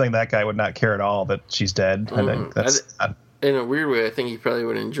have a feeling that guy would not care at all that she's dead. I think that's in a weird way. I think he probably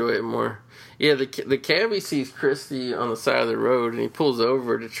would enjoy it more. Yeah, the cabbie sees Christy on the side of the road, and he pulls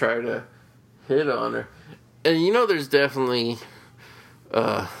over to try to hit on her. And there's definitely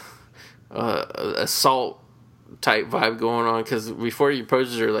assault type vibe going on because before he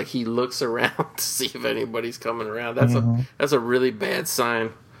approaches her, like he looks around to see if anybody's coming around. That's a really bad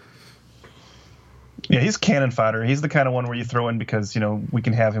sign. Yeah, he's cannon fodder. He's the kind of one where you throw in because we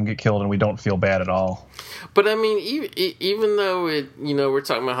can have him get killed and we don't feel bad at all. But I mean, even though we're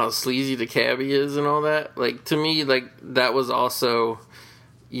talking about how sleazy the cabbie is and all that, like to me, like that was also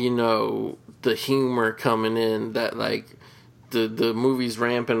the humor coming in, that like the movie's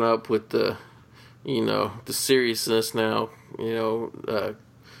ramping up with the seriousness now,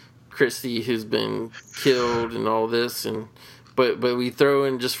 Christy who's been killed and all this, and but we throw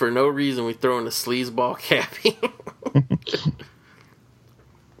in, just for no reason, we throw in a sleazeball cabbie.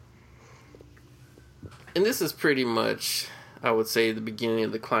 And this is pretty much, I would say, the beginning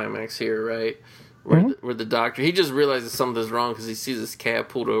of the climax here, right? Where the doctor, he just realizes something's wrong because he sees this cab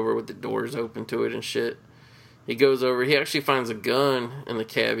pulled over with the doors open to it and shit. He goes over, he actually finds a gun in the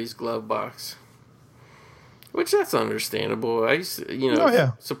cabbie's glove box. Which, that's understandable.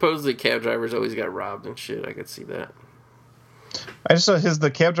 Supposedly cab drivers always got robbed and shit. I could see that. I just saw the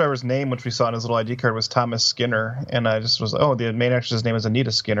cab driver's name, which we saw on his little ID card, was Thomas Skinner, and I just was, the main actress's name is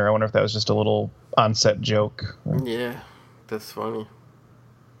Anita Skinner. I wonder if that was just a little on-set joke. Yeah, that's funny.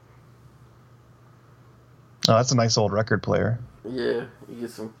 Oh, that's a nice old record player. Yeah, you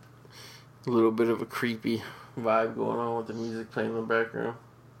get a little bit of a creepy vibe going on with the music playing in the background.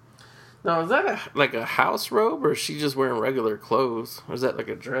 Now, is that like a house robe, or is she just wearing regular clothes? Or is that like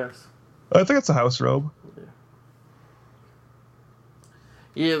a dress? I think it's a house robe.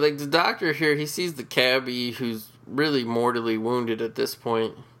 Yeah, like the doctor here, he sees the cabbie who's really mortally wounded at this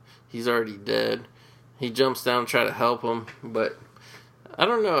point. he's already dead. He jumps down to try to help him, but I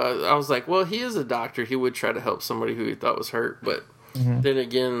don't know. I was like, well, he is a doctor. He would try to help somebody who he thought was hurt, but then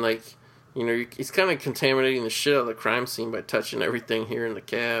again, like, you know, he's kind of contaminating the shit out of the crime scene by touching everything here in the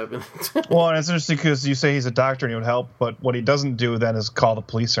cab. Well, and it's interesting because you say he's a doctor and he would help, but what he doesn't do then is call the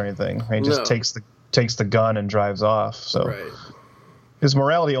police or anything. He just takes the gun and drives off. So his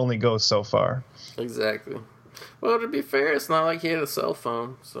morality only goes so far. Exactly. Well, to be fair, it's not like he had a cell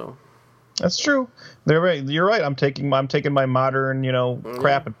phone, so. That's true. You're right. I'm taking my modern,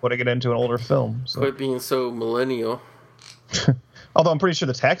 crap and putting it into an older film. So. Quit being so millennial. Although I'm pretty sure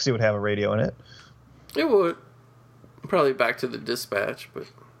the Taxi would have a radio in it. It would. Probably Back to the Dispatch, but.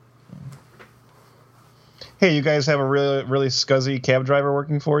 Hey, you guys have a really, really scuzzy cab driver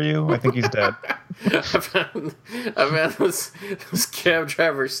working for you? I think he's dead. I found this cab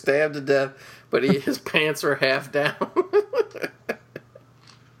driver stabbed to death, but his pants were half down.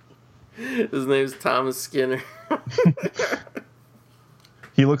 His name's Thomas Skinner.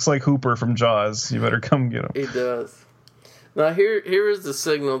 He looks like Hooper from Jaws. You better come get him. He does. Now, here is the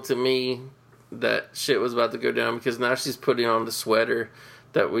signal to me that shit was about to go down, because now she's putting on the sweater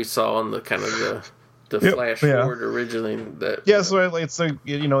that we saw in the kind of the flash forward originally. So it's like,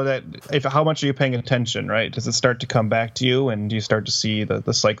 that how much are you paying attention, right? Does it start to come back to you, and do you start to see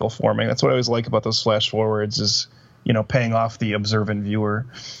the cycle forming? That's what I always like about those flash forwards is, paying off the observant viewer.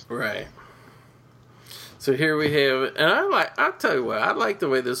 Right. So here we have, and I'll tell you what, I like the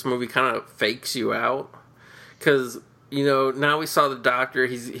way this movie kind of fakes you out, because now we saw the doctor.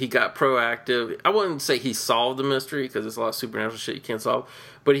 He got proactive. I wouldn't say he solved the mystery, because there's a lot of supernatural shit you can't solve.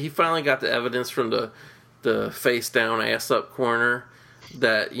 But he finally got the evidence from the face down, ass up corner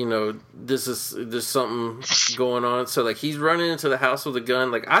that there's something going on. So like he's running into the house with a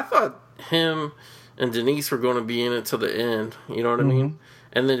gun. Like I thought him and Denise were going to be in it till the end. You know what I mean?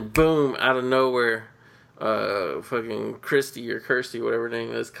 And then boom, out of nowhere. Fucking Kirsty, whatever her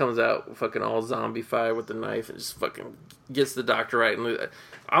name is, comes out fucking all zombified with the knife and just fucking gets the doctor right. And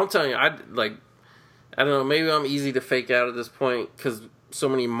I'm telling you, I don't know, maybe I'm easy to fake out at this point because so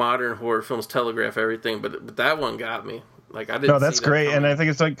many modern horror films telegraph everything, but that one got me. Like I didn't. No, that's great, and I think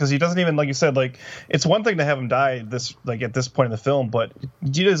it's like because he doesn't even, like you said, like it's one thing to have him die at this point in the film, but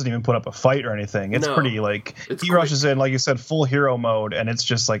he doesn't even put up a fight or anything. It's pretty like he rushes in, like you said, full hero mode, and it's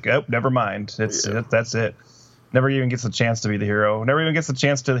just like, oh, never mind, that's it. Never even gets a chance to be the hero. Never even gets a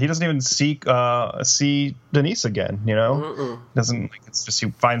chance to. He doesn't even see Denise again. Doesn't. Like, it's just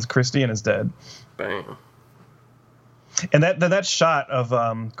he finds Christy and is dead. Bam. And that shot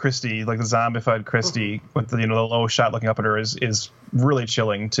of Christy, like the zombified Christy, with the low shot looking up at her is really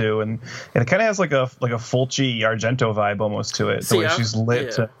chilling too, and it kind of has like a Fulci Argento vibe almost to it. The way she's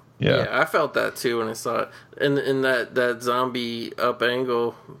lit. Yeah, I felt that too when I saw it. And in that zombie up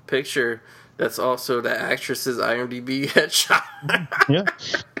angle picture, that's also the actress's IMDb headshot. Yeah.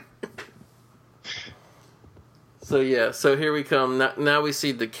 So here we come. Now we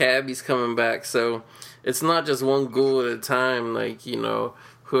see the cabbies coming back. So it's not just one ghoul at a time. Like,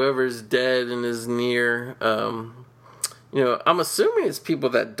 whoever's dead and is near. I'm assuming it's people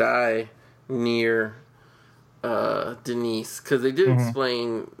that die near Denise, because they did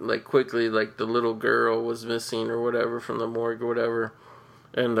explain like quickly, like the little girl was missing or whatever from the morgue or whatever.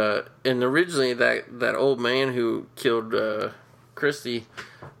 And originally that old man who killed Christy,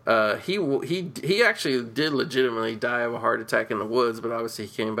 he actually did legitimately die of a heart attack in the woods, but obviously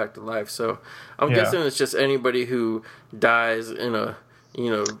he came back to life. So I'm guessing it's just anybody who dies in a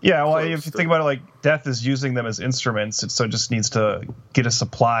Yeah, well, if you think about it, like death is using them as instruments, so it just needs to get a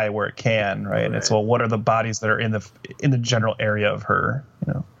supply where it can, right? And it's what are the bodies that are in the general area of her,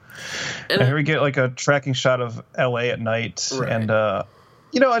 And here we get like a tracking shot of L.A. at night, and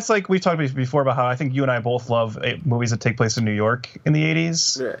it's like we've talked before about how I think you and I both love movies that take place in New York in the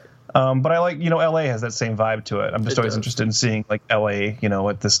 80s. Right. But I like, LA has that same vibe to it. I'm just always interested in seeing like LA,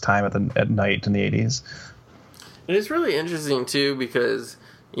 at this time at night in the 80s. And it's really interesting too because,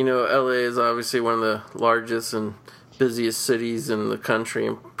 LA is obviously one of the largest and busiest cities in the country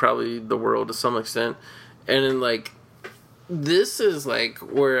and probably the world to some extent. And then like this is like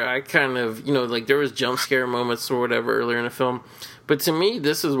where I kind of, like there was jump scare moments or whatever earlier in the film. But to me,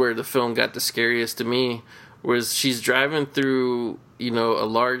 this is where the film got the scariest to me, was she's driving through, a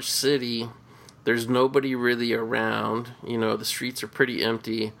large city. There's nobody really around. The streets are pretty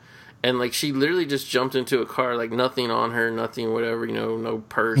empty. And, like, she literally just jumped into a car, like, nothing on her, nothing, whatever, no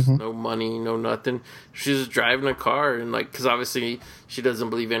purse, no money, no nothing. She's just driving a car, and, like, because obviously she doesn't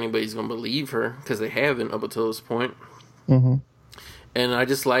believe anybody's going to believe her, because they haven't up until this point. Mm-hmm. And I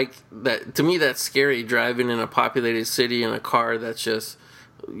just like that. To me, that's scary, driving in a populated city in a car that's just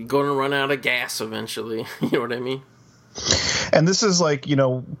going to run out of gas eventually. You know what I mean? And this is like,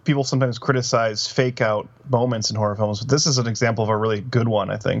 people sometimes criticize fake out moments in horror films, but this is an example of a really good one,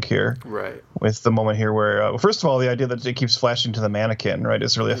 I think, here. Right. With the moment here where, first of all, the idea that it keeps flashing to the mannequin, right,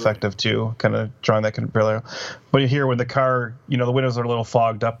 is really effective too, kind of drawing that kind of parallel. But here when the car, the windows are a little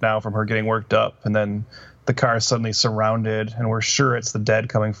fogged up now from her getting worked up, and then the car is suddenly surrounded, and we're sure it's the dead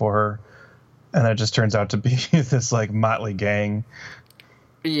coming for her, and then it just turns out to be this, like, motley gang.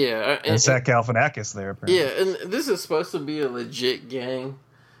 Yeah, and Zach Galifianakis there. Apparently. Yeah, and this is supposed to be a legit gang,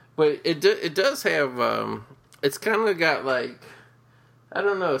 but it does have it's kind of got like, I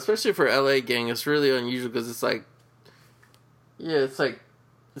don't know, especially for LA gang, it's really unusual because it's like, it's like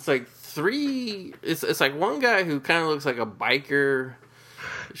one guy who kind of looks like a biker,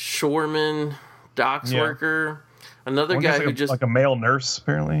 shoreman, docks worker. Another guy who just like a male nurse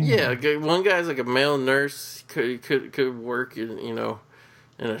apparently. Yeah, one guy's like a male nurse could work in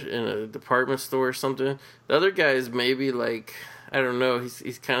a department store or something. The other guy is maybe like, I don't know,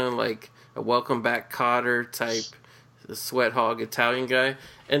 he's kind of like a Welcome Back Kotter type, the sweat hog Italian guy.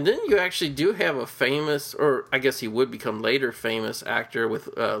 And then you actually do have a famous, or I guess he would become later famous actor with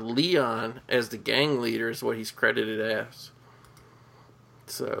Leon as the gang leader is what he's credited as.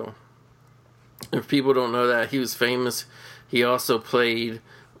 So, if people don't know that, he was famous. He also played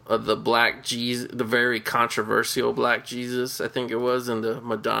the Black Jesus, the very controversial Black Jesus, I think it was, in the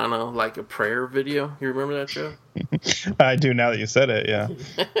Madonna Like a Prayer video. You remember that show? I do now that you said it, yeah.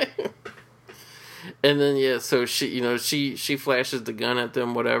 And then so she flashes the gun at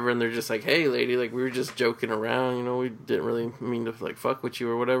them, whatever, and they're just like, "Hey, lady, like we were just joking around, we didn't really mean to like fuck with you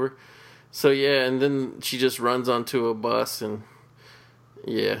or whatever." So and then she just runs onto a bus, and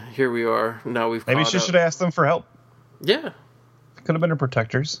here we are. Now we've maybe she should ask them for help. Yeah. Could have been her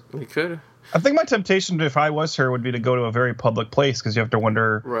protectors. We could have. I think my temptation, if I was her, would be to go to a very public place, because you have to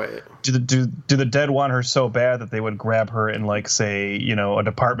wonder, right? Do the dead want her so bad that they would grab her in, like, say, a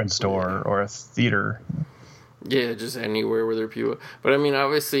department store or a theater? Yeah, just anywhere where there are people. But I mean,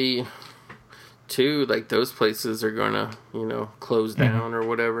 obviously, too, like those places are gonna, close down or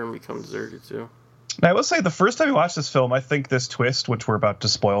whatever and become deserted too. Now, I will say, the first time you watch this film, I think this twist, which we're about to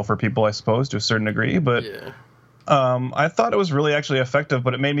spoil for people, I suppose, to a certain degree, but. Yeah. I thought it was really actually effective,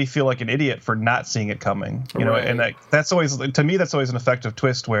 but it made me feel like an idiot for not seeing it coming. Right. And that's always, to me, that's always an effective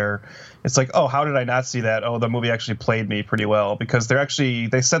twist where it's like, oh, how did I not see that? Oh, the movie actually played me pretty well, because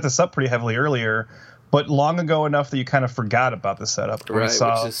they set this up pretty heavily earlier, but long ago enough that you kind of forgot about the setup. Right,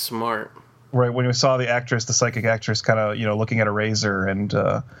 which is smart. Right, when we saw the psychic actress kind of, looking at a razor, and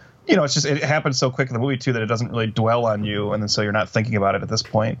it's just, it happens so quick in the movie too that it doesn't really dwell on you, and then so you're not thinking about it at this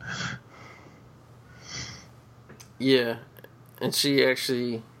point. Yeah, and she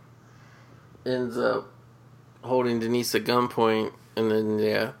actually ends up holding Denise at gunpoint, and then,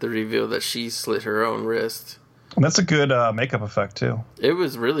 the reveal that she slit her own wrist. And that's a good makeup effect, too. It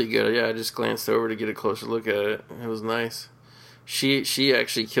was really good. Yeah, I just glanced over to get a closer look at it. It was nice. She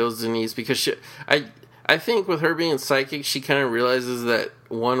actually kills Denise because I think with her being psychic, she kind of realizes that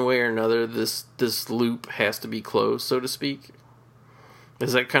one way or another this loop has to be closed, so to speak.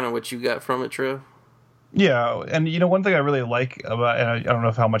 Is that kind of what you got from it, Trev? Yeah, and one thing I really like about, and I don't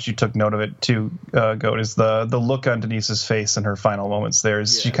know how much you took note of it too, Goat, is the look on Denise's face in her final moments.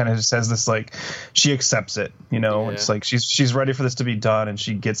 She kind of just has this, like, she accepts it. It's like she's ready for this to be done, and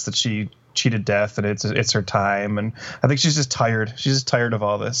she gets that she cheated death, and it's her time. And I think she's just tired. She's just tired of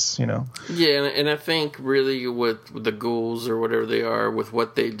all this. Yeah, and I think really with the ghouls or whatever they are, with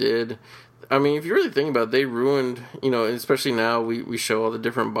what they did. I mean, if you really think about it, they ruined, especially now we show all the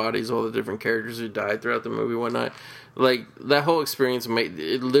different bodies, all the different characters who died throughout the movie and whatnot. Like, that whole experience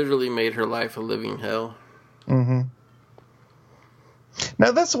literally made her life a living hell. Mm-hmm.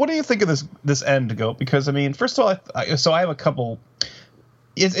 Now, what do you think of this end, Goat? Because, I mean, first of all, I have a couple.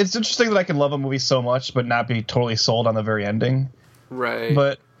 It's interesting that I can love a movie so much but not be totally sold on the very ending. Right.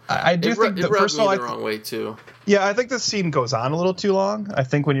 But I do think that, first of all, the wrong way too. Yeah, I think this scene goes on a little too long. I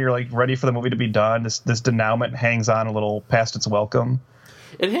think when you're, like, ready for the movie to be done, this denouement hangs on a little past its welcome.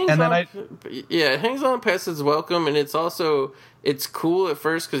 It hangs on past its welcome, and it's cool at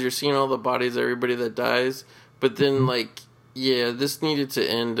first because you're seeing all the bodies of everybody that dies, but then this needed to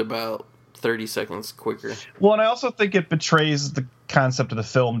end about 30 seconds quicker. Well, and I also think it betrays the concept of the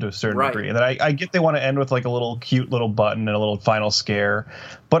film to a certain degree. And I get they want to end with, like, a little cute little button and a little final scare,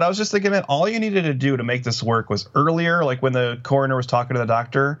 but I was just thinking, man, all you needed to do to make this work was earlier, like when the coroner was talking to the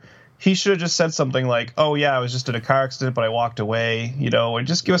doctor, he should have just said something like, "Oh yeah, I was just in a car accident, but I walked away," and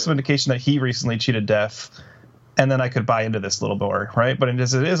just give us some indication that he recently cheated death. and then I could buy into this a little more, right? But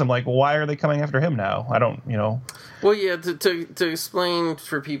as it is, I'm like, why are they coming after him now? I don't, Well, yeah, to explain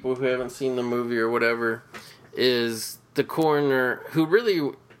for people who haven't seen the movie or whatever, is the coroner who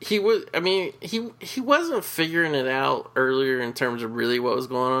really, he wasn't figuring it out earlier in terms of really what was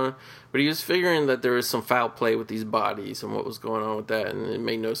going on, but he was figuring that there was some foul play with these bodies and what was going on with that, and it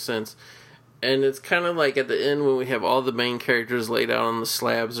made no sense. And it's kind of like at the end when we have all the main characters laid out on the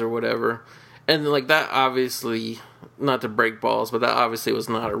slabs or whatever. And, like, that obviously, not to break balls, but that obviously was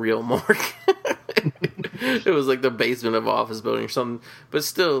not a real morgue. It was, like, the basement of an office building or something. But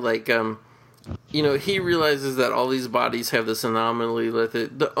still, like, he realizes that all these bodies have this anomaly with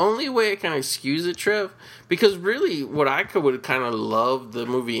it. The only way I can excuse it, Trev, because really what I would kind of love the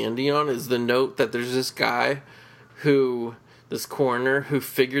movie ending on is the note that there's this guy this coroner, who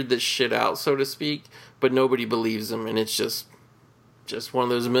figured this shit out, so to speak, but nobody believes him, and it's just one of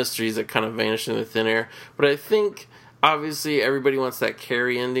those mysteries that kind of vanish into thin air. But I think, obviously, everybody wants that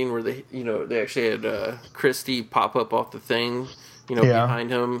Carrie ending where they actually had Christie pop up off the thing, behind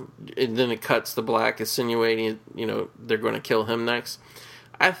him, and then it cuts to black, insinuating, they're going to kill him next.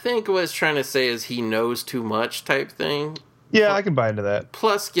 I think what it's trying to say is he knows too much type thing. Yeah, I can buy into that.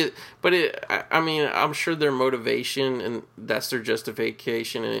 Plus, I'm sure their motivation, and that's their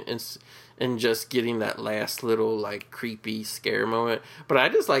justification, and just getting that last little, like, creepy scare moment. But I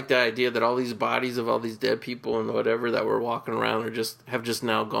just like the idea that all these bodies of all these dead people and whatever that were walking around have just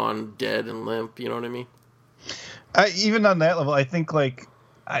now gone dead and limp. You know what I mean? Even on that level, I think, like,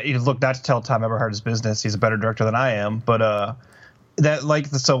 look, not to tell Tom Eberhard his business, he's a better director than I am, but that, like,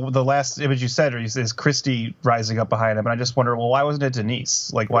 so the last image you said is Christy rising up behind him, and I just wonder, well, why wasn't it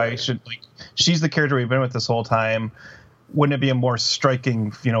Denise? Like, why should, like, she's the character we've been with this whole time. Wouldn't it be a more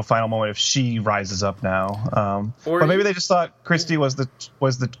striking, final moment if she rises up now? But maybe they just thought Christy was the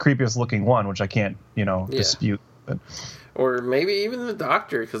creepiest looking one, which I can't, dispute. But. Or maybe even the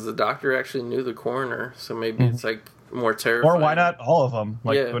doctor, because the doctor actually knew the coroner, so maybe it's like more terrifying. Or why not all of them?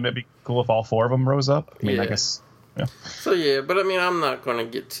 Like, wouldn't it be cool if all four of them rose up? I mean, I guess. Yeah. So but I'm not going to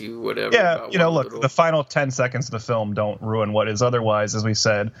get to whatever. Yeah, look, the final 10 seconds of the film don't ruin what is otherwise, as we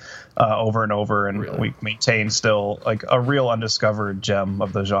said, over and over, and we maintain still like a real undiscovered gem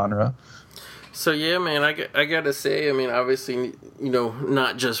of the genre. So yeah, man, I got to say, I mean, obviously,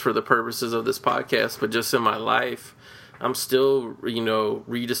 not just for the purposes of this podcast, but just in my life, I'm still,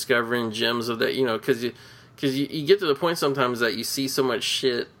 rediscovering gems of that, because you get to the point sometimes that you see so much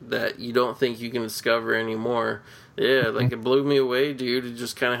shit that you don't think you can discover anymore. Yeah, like, it blew me away, dude.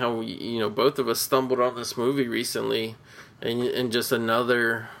 Just kind of how both of us stumbled on this movie recently, and just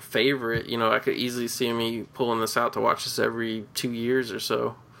another favorite. I could easily see me pulling this out to watch this every 2 years or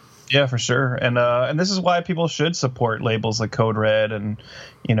so. Yeah, for sure. And this is why people should support labels like Code Red and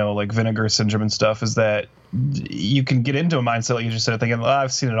like Vinegar Syndrome and stuff, is that you can get into a mindset, like you just said, thinking,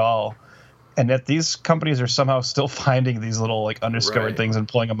 I've seen it all. And yet these companies are somehow still finding these little, like, undiscovered things and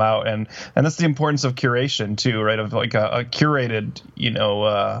pulling them out. And that's the importance of curation too, right? Of like a curated,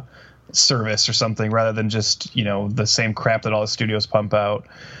 service or something, rather than just, the same crap that all the studios pump out.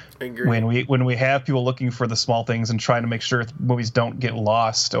 I agree. When we have people looking for the small things and trying to make sure movies don't get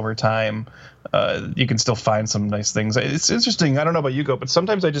lost over time, you can still find some nice things. It's interesting. I don't know about you, Goat, but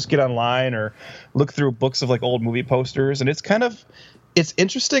sometimes I just get online or look through books of, like, old movie posters, and it's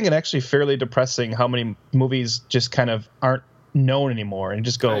interesting and actually fairly depressing how many movies just kind of aren't known anymore and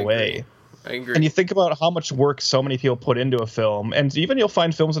just go away. I agree. And you think about how much work so many people put into a film, and even you'll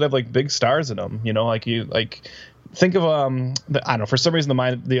find films that have, like, big stars in them. Think of I don't know, for some reason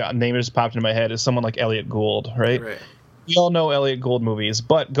the name just popped into my head is someone like Elliot Gould, right? We all know Elliot Gould movies,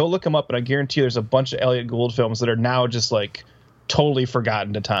 but go look him up, and I guarantee there's a bunch of Elliot Gould films that are now just, like, totally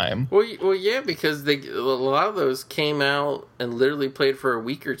forgotten to time. Well, yeah, because a lot of those came out and literally played for a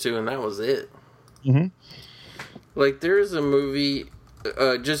week or two, and that was it. Mm-hmm. Like, there's a movie.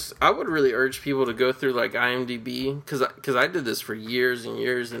 I would really urge people to go through, like, IMDb, because I did this for years and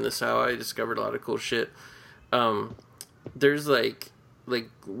years, and this is how I discovered a lot of cool shit. There's like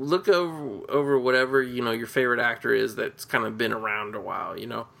look over whatever your favorite actor is that's kind of been around a while,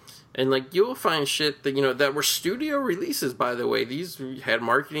 and, like, you'll find shit that that were studio releases. By the way, these had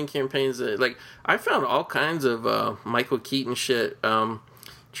marketing campaigns. Like, I found all kinds of Michael Keaton shit.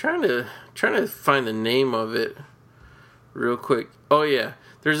 Trying to find the name of it real quick. Oh yeah,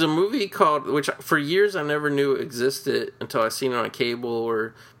 there's a movie called, which for years I never knew existed until I seen it on cable,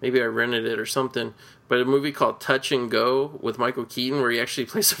 or maybe I rented it or something. But a movie called Touch and Go with Michael Keaton, where he actually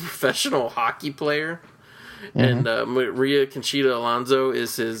plays a professional hockey player. Mm-hmm. And Maria Conchita Alonso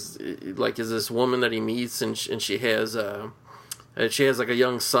is this woman that he meets, and she has she has like a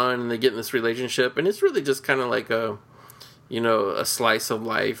young son, and they get in this relationship, and it's really just kind of like a slice of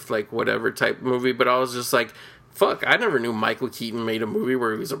life, like whatever type movie. But I was just like, fuck, I never knew Michael Keaton made a movie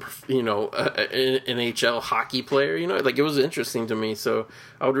where he was an NHL hockey player. Like it was interesting to me. So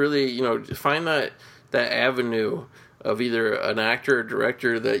I would really, find that avenue of either an actor or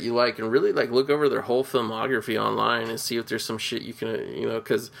director that you like, and really like look over their whole filmography online and see if there's some shit you can,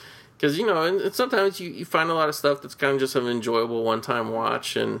 because and sometimes you find a lot of stuff that's kind of just an enjoyable one-time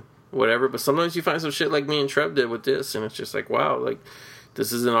watch and whatever, but sometimes you find some shit like me and Trev did with this, and it's just like, wow, like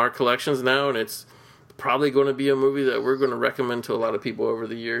this is in our collections now, and it's probably going to be a movie that we're going to recommend to a lot of people over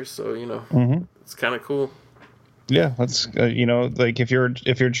the years. So It's kind of cool. Yeah, that's like if you're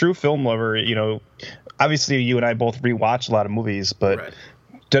a true film lover, obviously you and I both rewatch a lot of movies, but right.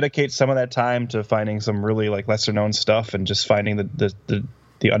 Dedicate some of that time to finding some really like lesser known stuff and just finding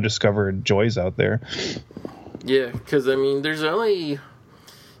the undiscovered joys out there. Yeah, because I mean, there's only,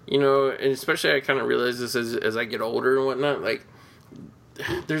 and especially I kind of realize this as I get older and whatnot, like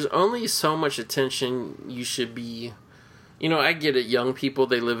there's only so much attention you should be. I get it. Young people,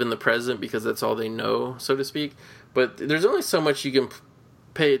 they live in the present because that's all they know, so to speak. But there's only so much you can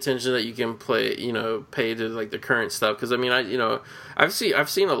pay attention that you can pay to like the current stuff. Because I mean, I've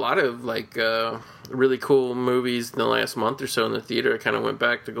seen a lot of like really cool movies in the last month or so in the theater. I kind of went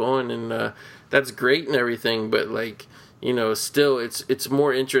back to going, and that's great and everything. But like, still it's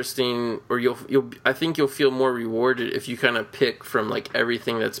more interesting, or I think you'll feel more rewarded if you kind of pick from like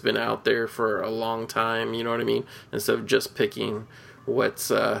everything that's been out there for a long time, you know what I mean, instead of just picking what's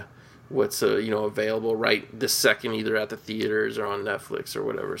available right this second, either at the theaters or on Netflix or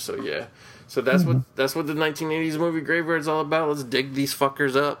whatever. So yeah, so that's what the 1980s movie Graveyard's all about. Let's dig these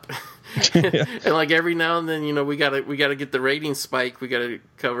fuckers up. And like every now and then, we gotta get the rating spike. We gotta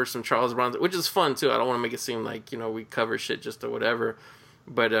cover some Charles Bronson, which is fun too. I don't want to make it seem like we cover shit just or whatever,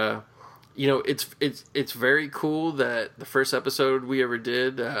 but it's very cool that the first episode we ever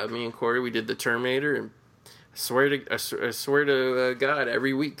did, me and Corey, we did the Terminator, and I swear to God,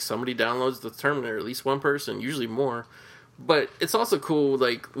 every week somebody downloads the Terminator, at least one person, usually more. But it's also cool,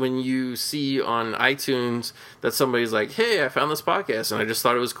 like, when you see on iTunes that somebody's like, hey, I found this podcast, and I just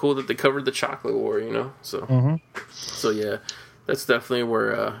thought it was cool that they covered the Chocolate War, So, So yeah, that's definitely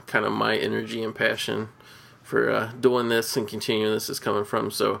where kind of my energy and passion for doing this and continuing this is coming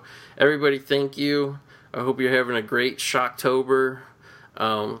from. So, everybody, thank you. I hope you're having a great Shocktober.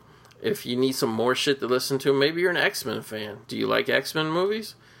 If you need some more shit to listen to, maybe you're an X-Men fan. Do you like X-Men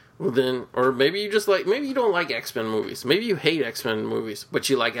movies? Well then, or maybe you don't like X-Men movies. Maybe you hate X-Men movies, but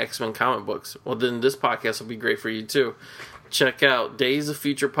you like X-Men comic books. Well then, this podcast will be great for you too. Check out Days of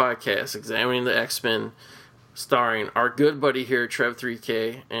Future Podcast, examining the X-Men, starring our good buddy here, Trev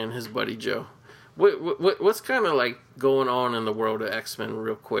 3K, and his buddy Joe. What's kind of like going on in the world of X-Men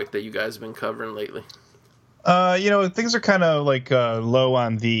real quick that you guys have been covering lately? Things are kind of like low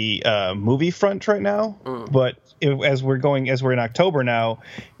on the movie front right now, but as we're in October now,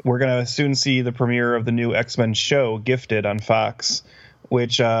 we're gonna soon see the premiere of the new X-Men show, Gifted, on Fox,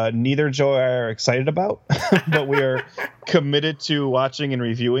 which neither Joe and I are excited about, but we are committed to watching and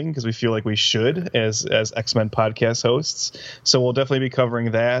reviewing because we feel like we should as X-Men podcast hosts. So we'll definitely be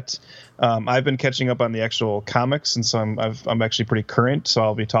covering that. I've been catching up on the actual comics, and so I'm actually pretty current. So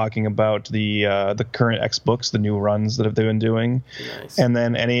I'll be talking about the current X books, the new runs that they've been doing, nice. And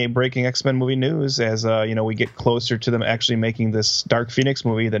then any breaking X-Men movie news as we get closer to them actually making this Dark Phoenix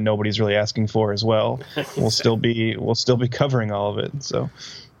movie that nobody's really asking for as well. We'll still be covering all of it. So.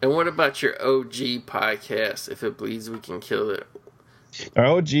 And what about your OG podcast? If it bleeds, we can kill it. Our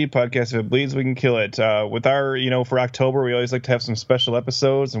OG podcast, If It Bleeds, We Can Kill It. With our, for October, we always like to have some special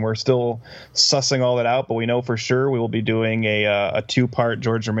episodes, and we're still sussing all that out, but we know for sure we will be doing a 2-part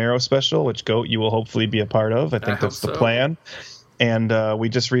George Romero special, which, Goat, you will hopefully be a part of. I think that's the plan. And we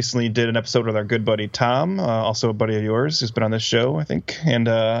just recently did an episode with our good buddy Tom, also a buddy of yours who's been on this show, I think.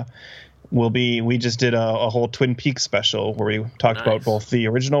 And we just did a whole Twin Peaks special where we talked about both the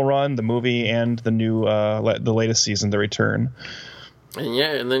original run, the movie, and the new the latest season, The Return. And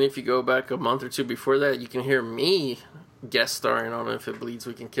yeah, and then if you go back a month or two before that, you can hear me guest starring on If It Bleeds,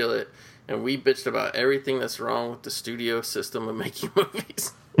 We Can Kill It. And we bitched about everything that's wrong with the studio system of making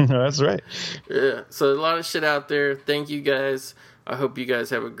movies. That's right. Yeah, so a lot of shit out there. Thank you guys. I hope you guys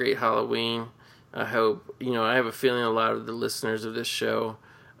have a great Halloween. I hope, I have a feeling a lot of the listeners of this show,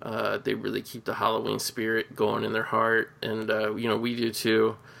 they really keep the Halloween spirit going in their heart. And, we do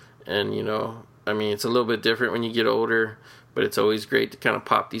too. And, it's a little bit different when you get older. But it's always great to kind of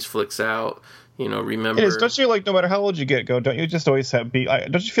pop these flicks out, remember. It is. Don't you, no matter how old you get, don't you just always don't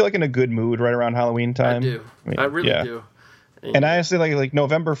you feel like in a good mood right around Halloween time? I do. I really do. And I honestly like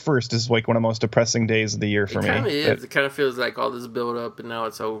November 1st is like one of the most depressing days of the year for me. It kind of is. It kind of feels like all this build up and now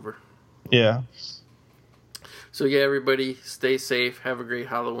it's over. Yeah. So yeah, everybody, stay safe. Have a great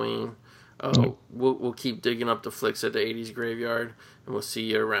Halloween. We'll keep digging up the flicks at the 80s graveyard, and we'll see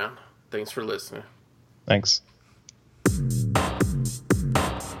you around. Thanks for listening. Thanks.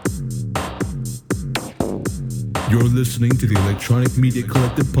 You're listening to the Electronic Media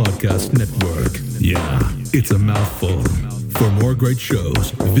Collective Podcast Network. Yeah, it's a mouthful. For more great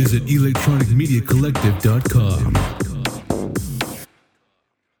shows, visit electronicmediacollective.com.